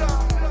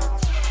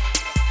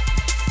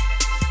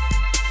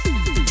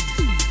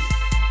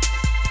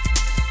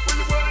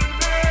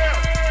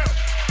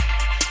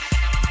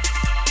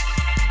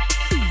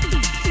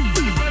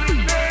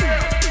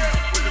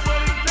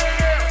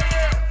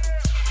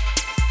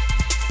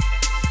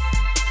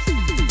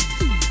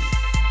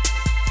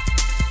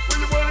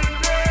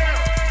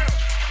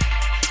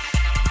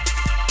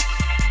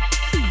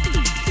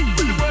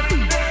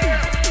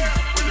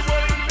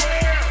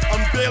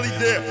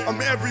 I'm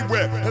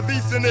everywhere,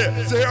 Elise in there,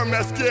 Sahara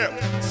mascara,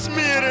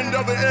 smeared in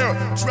double air,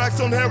 tracks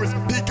on Harris,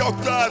 peacock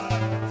thighs,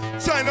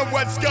 China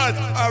white skies,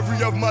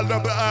 ivory of my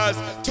lumber eyes,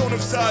 tone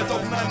of size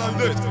of 9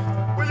 lips.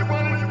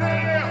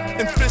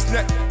 And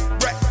fishnet,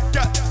 rack,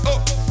 got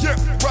up, yeah,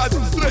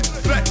 rising slick,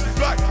 black,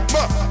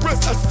 my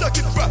wrist, I stuck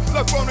it right,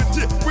 life on the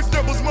tip, which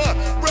doubles mine,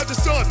 brother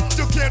sons,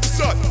 still can't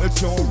decide, at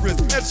your own risk,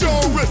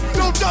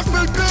 don't touch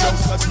me, bitch, don't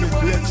touch me,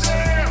 bitch.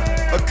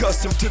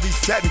 Accustomed to these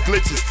satin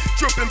glitches,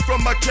 dripping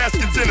from my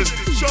casket dinners.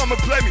 Sharma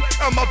play me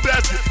out my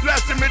basket.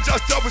 Last image I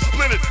saw was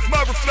splintered. My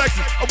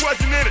reflection, I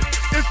wasn't in it.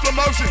 In slow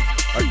motion,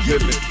 I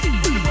give it.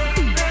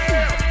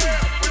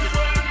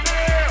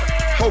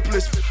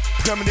 Hopeless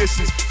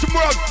premonitions.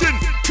 Tomorrow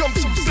didn't come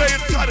to say it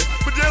tighter,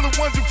 but they're the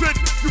ones who fit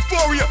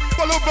euphoria.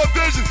 Follow my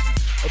visions.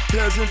 A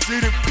peasants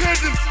eating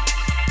pigeons.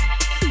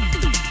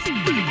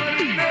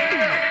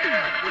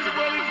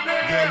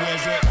 There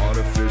was an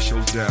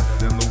artificial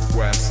death in the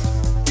west,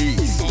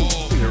 east.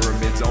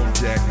 Pyramids on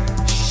deck,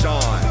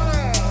 shine.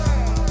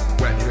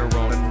 Wet hair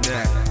on the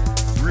neck,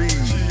 breathe.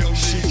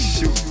 She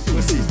shoot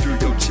pussy through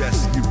your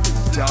chest, you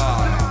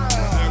die.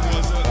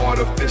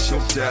 Artificial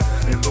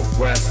death in the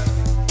west,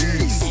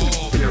 east.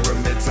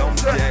 Pyramids on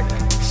deck,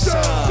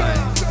 shine.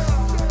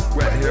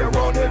 Wet hair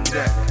on her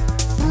neck,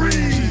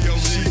 breathe.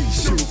 She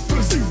shoot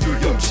pussy through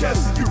your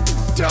chest, you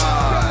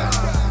die.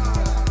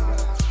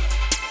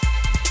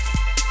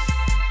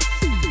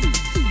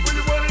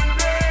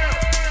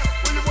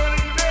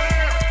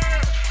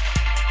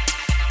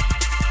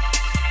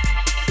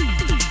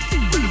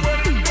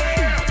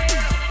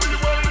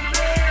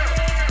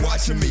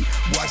 Watching me,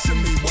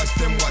 watch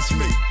them, watch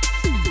me.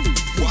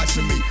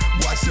 Watching me,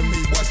 watching me,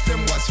 watch them,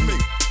 watch me.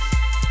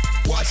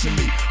 Watching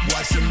me,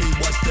 watching me,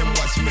 watch them,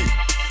 watch me.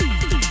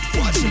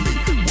 Watching me,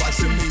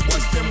 watching me,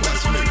 watch them,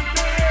 watch me.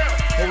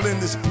 Holding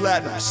this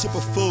platinum, ship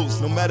of fools,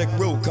 nomadic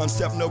rule,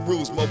 concept no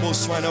rules, mobile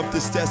shrine of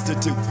this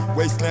destitute.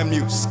 Wasteland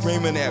mute,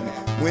 screaming at me,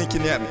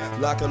 winking at me,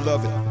 like I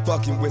love it,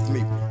 fucking with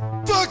me.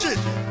 Fuck it!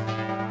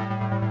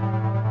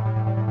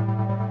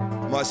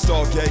 My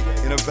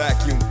stargate in a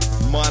vacuum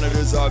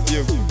monitors our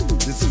view.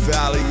 This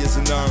valley is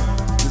an urn.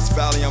 This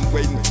valley I'm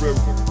wading through.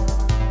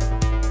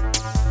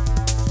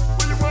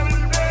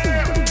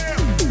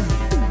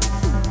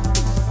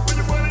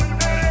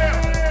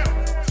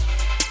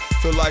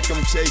 Feel like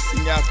I'm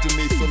chasing after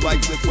me. Feel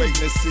like they're waiting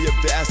to see a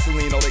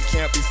Vaseline. All that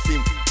can't be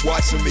seen.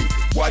 Watching me,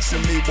 watch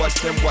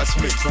them, watch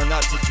me. Try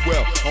not to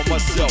dwell on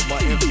myself, my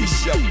empty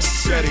shell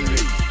shedding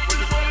me.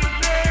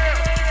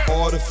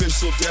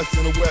 Artificial death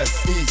in the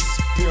west,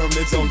 east.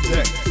 Pyramids on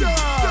deck.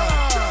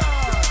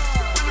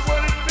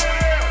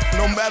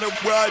 No matter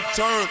where I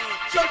turn,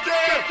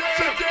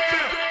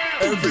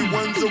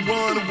 everyone's a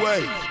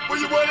runaway. Where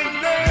you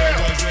running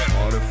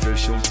now?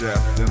 Artificial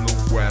death in the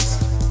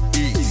west,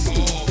 east.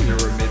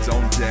 Pyramids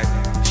on deck,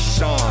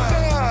 shine.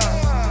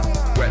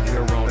 Wet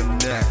hair on the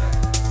neck,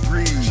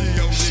 breathe.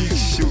 She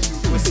shoot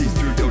pussy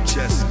through your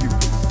chest, you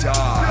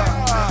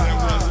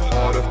die.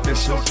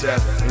 Artificial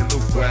death in the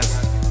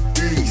west,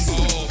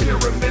 east.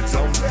 Pyramids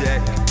on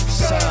deck,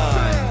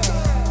 shine.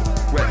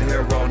 Wet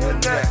hair on her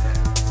neck,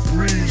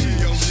 breathe.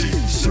 She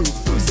shoot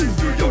pussy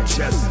through your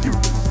chest, you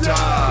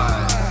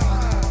die.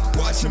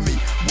 Watching me,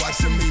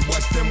 watching me,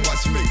 watch them,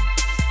 watch me.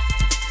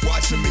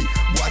 Watching me,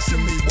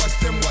 watching me, watch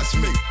them, watch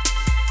me.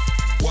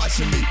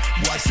 Watching me,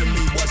 watching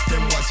me, watch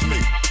them, watch me.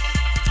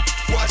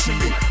 Watching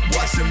me,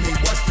 watching me,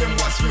 watch them,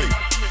 watch me.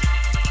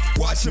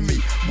 Watching me,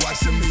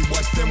 watching me,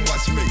 watch them,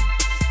 watch me.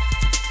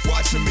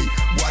 Watching me,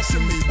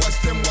 watching me, watch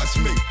them, watch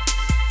me.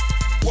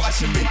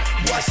 Watching me,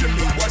 watching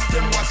me, watch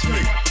them, watch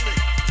me.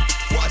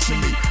 Watching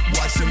me,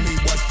 watching me,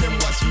 watch them,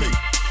 watch me.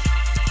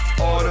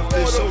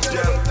 Artificial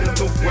death in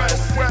the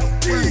west,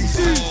 east.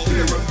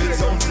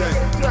 Pyramids on deck,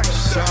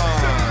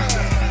 shine.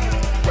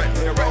 Wet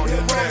hair on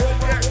your neck,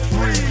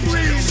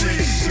 breathe. She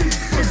shoot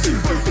pussy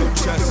through your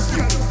chest,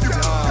 you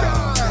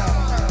die.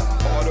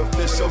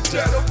 Artificial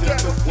death in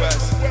the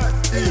west,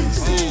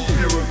 east.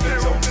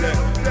 Pyramids on deck,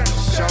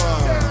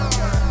 shine.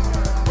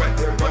 Wet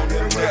hair on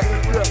your neck,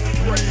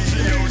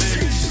 breathe.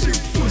 She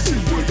shoot pussy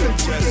through your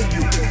chest,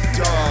 you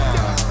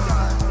die.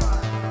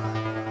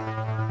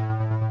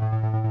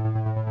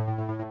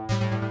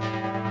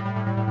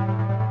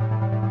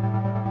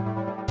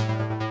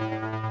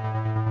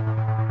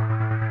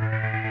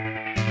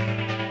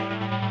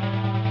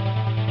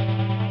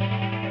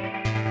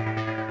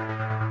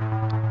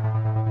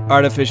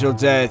 Artificial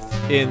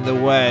Death in the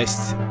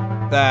West.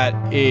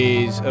 That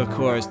is, of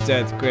course,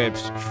 Death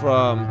Grips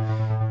from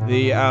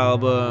the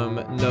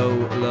album No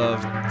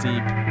Love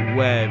Deep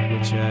Web,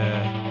 which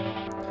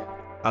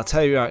I'll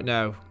tell you right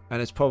now,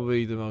 and it's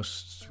probably the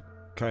most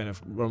kind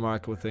of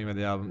remarkable thing about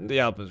the album.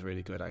 The album is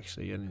really good,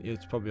 actually, and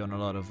it's probably on a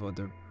lot of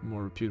other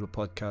more reputable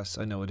podcasts.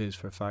 I know it is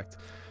for a fact,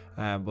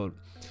 but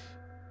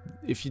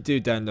if you do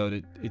download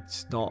it,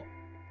 it's not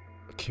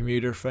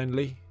commuter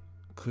friendly,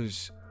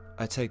 because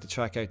I take the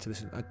track out to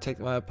listen. I take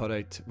my iPod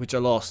out, which I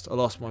lost. I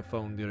lost my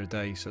phone the other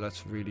day, so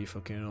that's really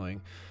fucking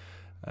annoying.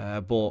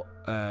 But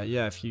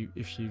if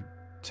you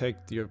take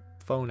your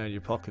phone out of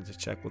your pocket to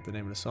check what the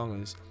name of the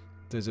song is,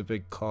 there's a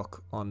big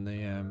cock on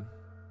the and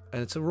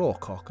it's a raw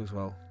cock as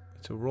well.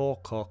 It's a raw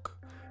cock,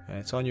 and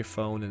it's on your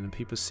phone, and then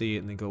people see it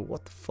and they go,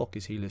 "What the fuck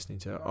is he listening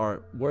to?"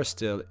 Or worse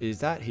still, is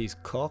that his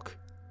cock?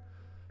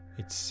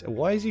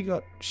 Why has he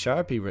got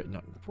Sharpie written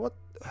on? What?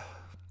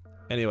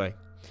 Anyway.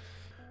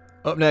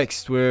 Up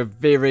next, we're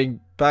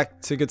veering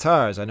back to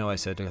guitars. I know I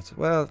said that.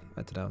 Well,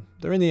 I don't know.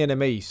 They're in the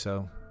NME,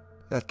 so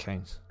that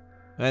counts.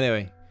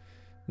 Anyway,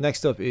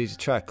 next up is a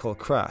track called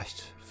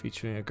Crashed,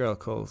 featuring a girl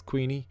called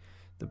Queenie.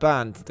 The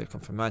band, they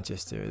come from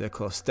Manchester. They're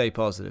called Stay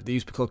Positive. They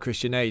used to be called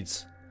Christian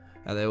AIDS,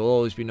 and they will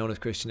always be known as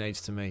Christian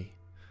AIDS to me.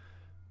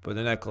 But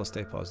they're now called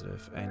Stay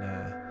Positive, and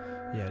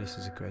this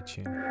is a great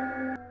tune.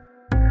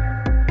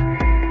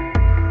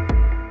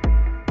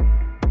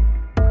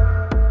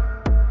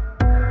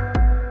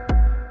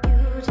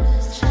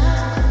 Just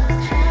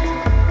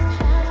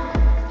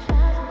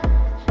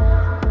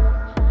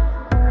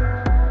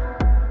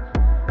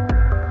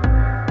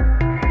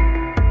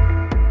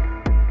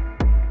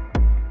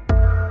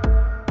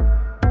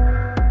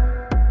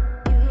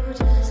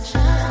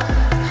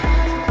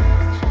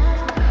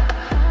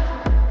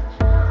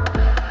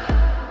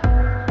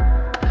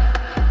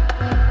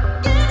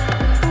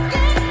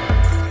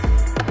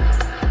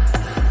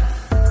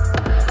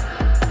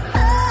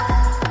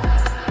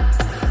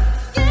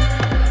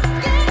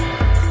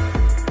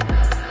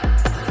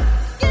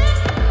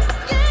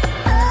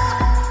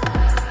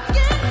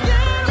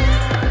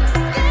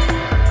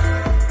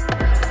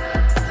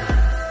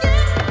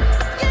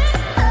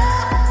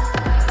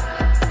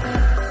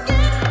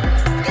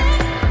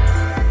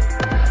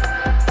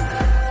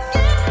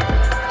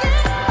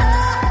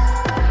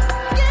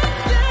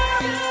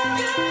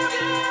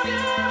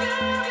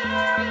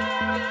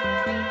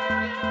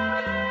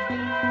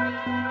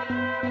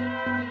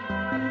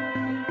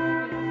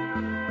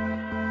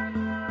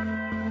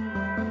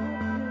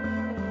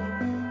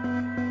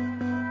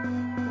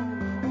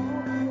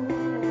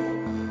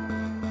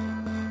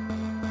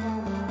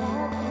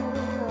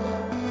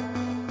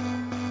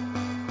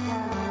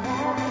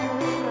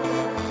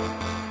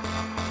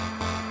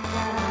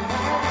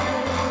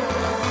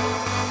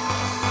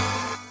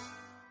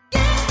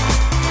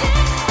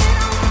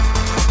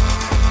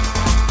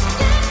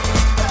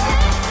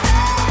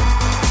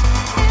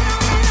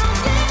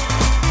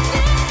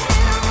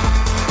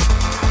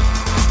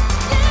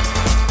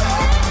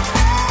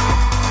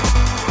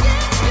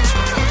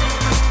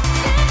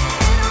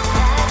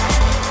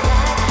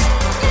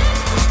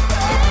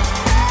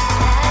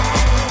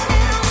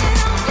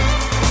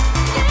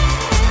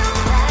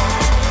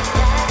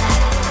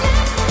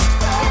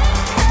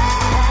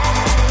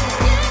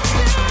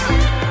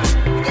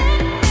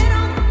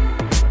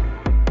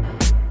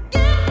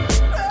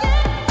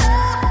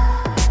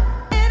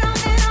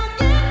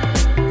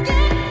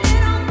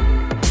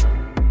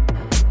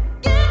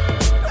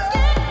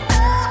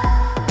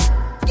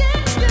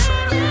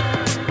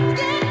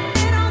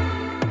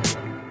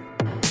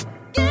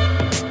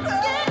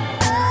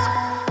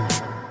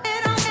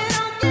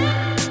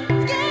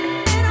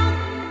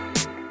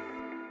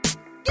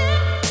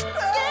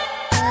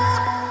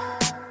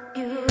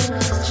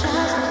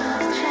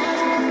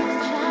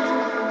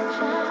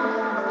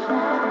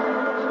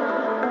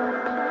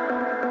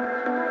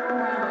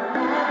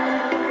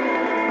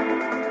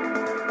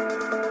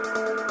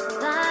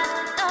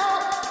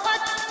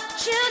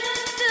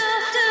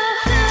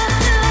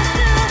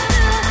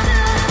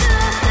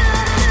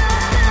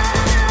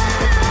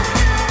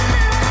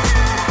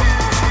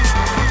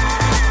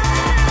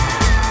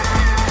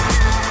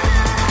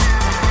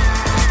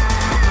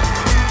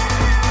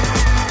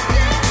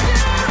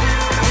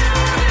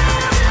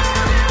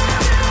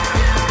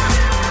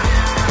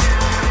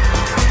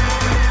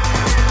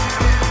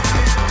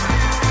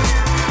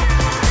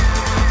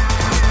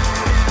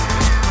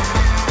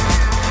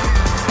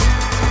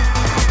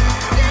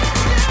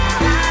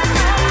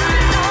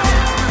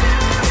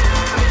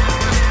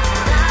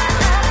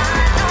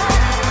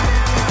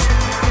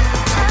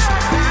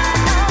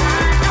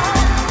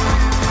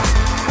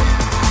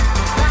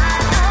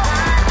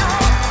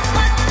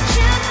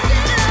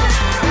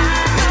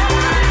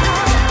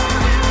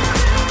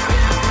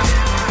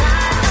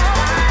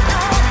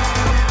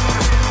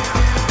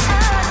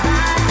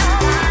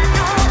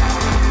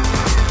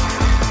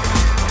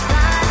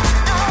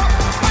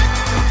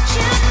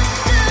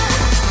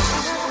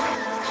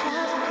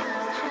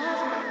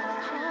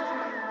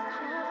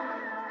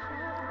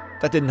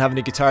That didn't have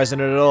any guitars in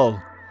it at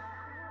all.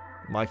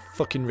 My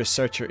fucking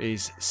researcher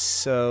is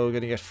so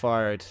gonna get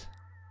fired.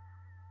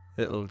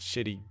 Little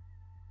shitty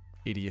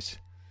idiot.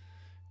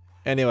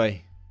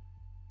 Anyway,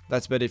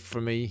 that's about it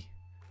for me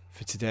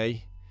for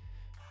today.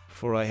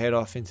 Before I head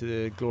off into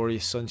the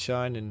glorious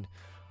sunshine and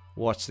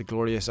watch the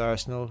glorious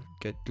Arsenal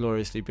get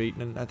gloriously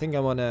beaten. And I think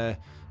I'm on the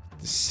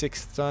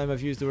 6th time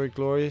I've used the word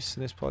glorious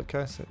in this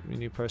podcast, my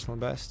new personal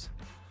best.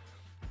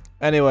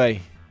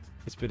 Anyway,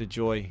 it's been a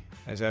joy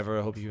as ever.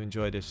 I hope you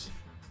enjoyed it.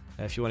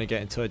 If you want to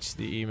get in touch,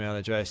 the email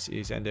address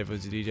is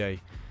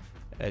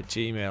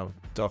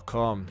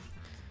endeavorsdj@gmail.com.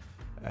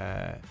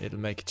 It'll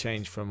make a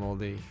change from all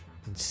the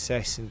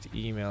incessant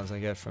emails I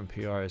get from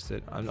PRs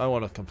that I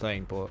want to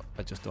complain, but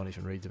I just don't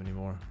even read them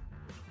anymore.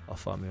 I'll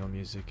find my own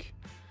music.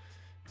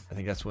 I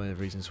think that's one of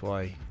the reasons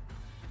why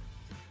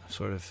I've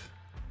sort of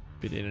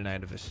been in and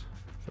out of it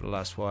for the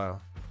last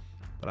while.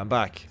 But I'm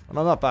back. And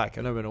I'm not back.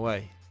 I've never been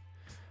away.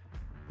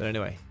 But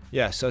anyway,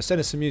 yeah, so send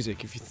us some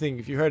music.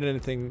 If you heard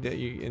anything that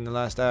you in the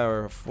last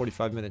hour or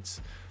 45 minutes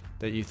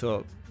that you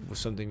thought was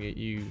something that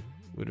you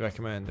would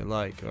recommend or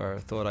like or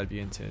thought I'd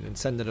be into, then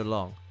send it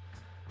along.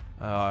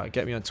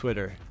 Get me on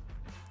Twitter.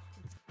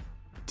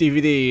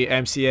 DVD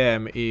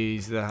MCM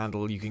is the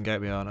handle you can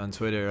get me on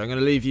Twitter. I'm going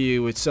to leave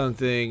you with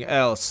something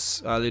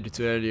else I alluded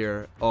to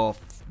earlier off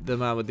the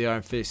Man with the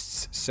Iron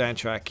Fists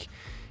soundtrack.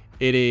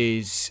 It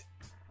is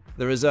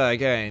The Reza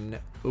again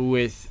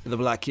with the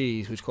Black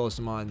Keys, which calls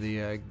to mind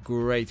the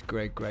great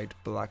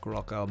black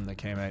rock album that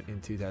came out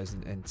in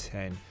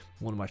 2010.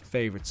 One of my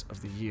favourites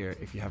of the year.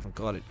 If you haven't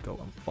got it, go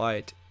and buy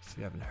it. If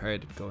you haven't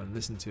heard it, go and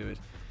listen to it.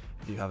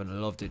 If you haven't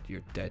loved it,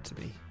 you're dead to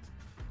me.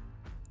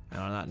 And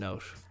on that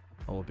note,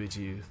 I will bid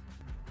you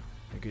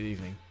a good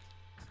evening,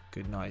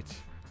 good night,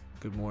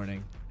 good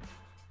morning,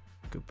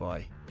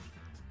 goodbye.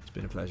 It's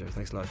been a pleasure.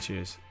 Thanks a lot.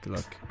 Cheers. Good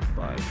luck.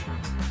 Bye.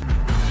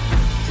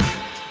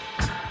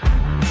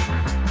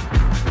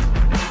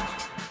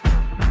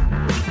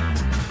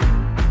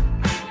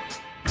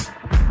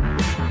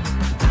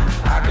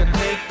 I can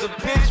take the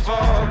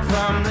pitchfork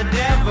from the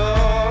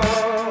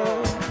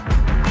devil,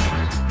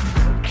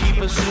 keep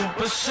a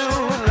super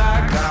suit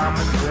like I'm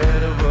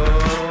incredible.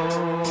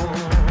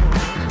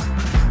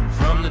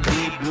 From the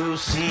deep blue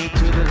sea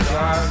to the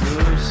dark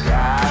blue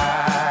sky,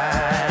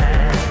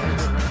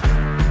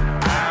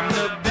 I'm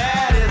the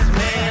baddest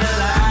man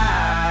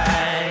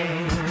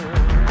alive.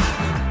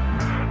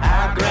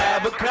 I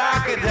grab a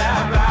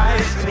crocodile by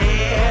his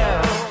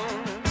tail,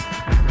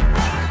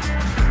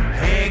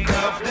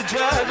 handcuff the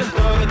judge and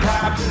throw the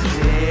cops in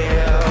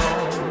jail,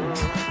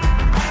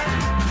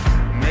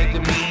 make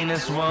the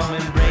meanest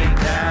woman break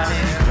down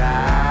and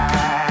cry.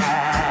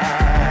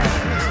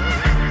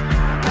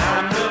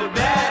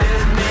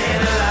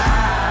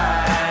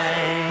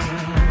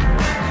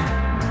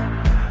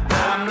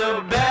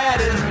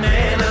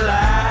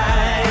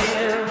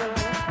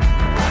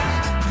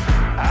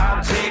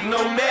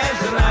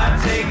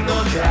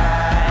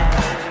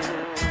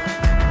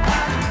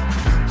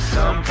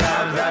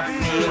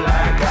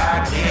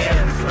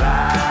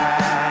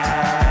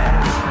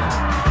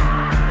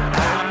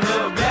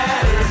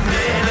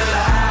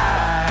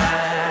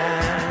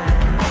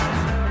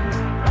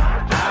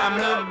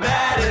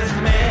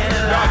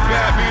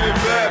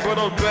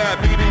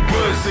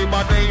 Say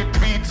my name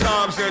 3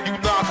 times and you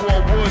knock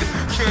on wood.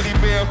 Candy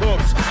bear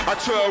hooks, I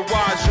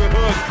terrorize your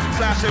hood.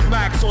 Flashing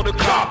max on the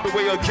cop the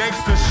way a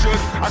gangster should.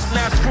 I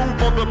snatch food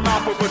from the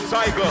mouth of a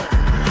tiger.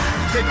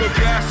 Take a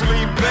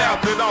gasoline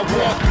bath, then I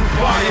walk through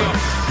fire.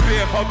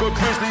 Bear hug a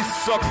grizzly,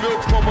 suck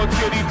milk from a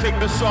titty. Take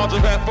the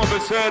sergeant hat from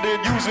his head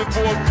and use it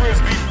for a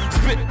frisbee.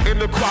 Spit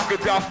in the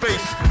crocodile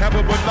face. Have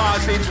a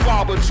menage age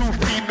 5 with 2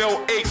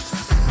 female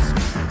apes.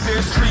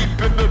 Then sleep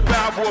in the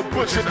barrel of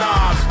butcher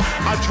knives.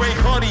 I drink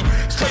honey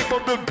straight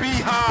from the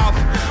beehive.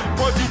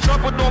 Bungee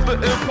jumping off the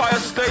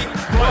Empire State,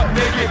 butt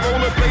naked,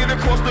 rollerblade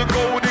across the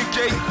Golden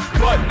Gate,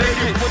 butt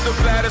naked, with the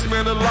baddest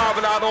man alive,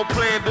 and I don't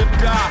plan to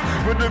die.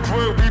 When the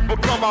Grim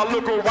Reaper come, I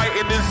look her right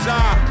in his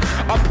eye.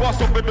 I bust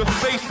up in the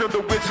face of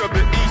the witch of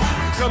the east.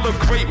 Tell a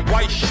great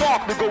white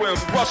shark to go and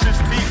brush his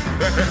teeth.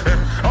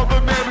 I'm the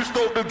man who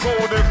stole the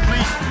golden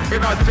fleece,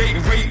 and I date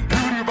rape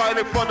beauty right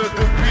in front of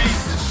the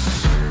beast.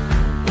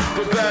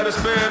 The baddest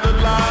man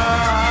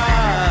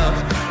alive,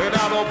 and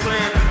I don't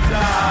plan to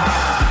die.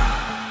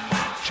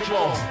 Come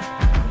on,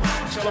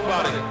 tell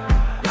about it.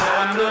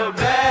 I'm the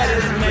baddest.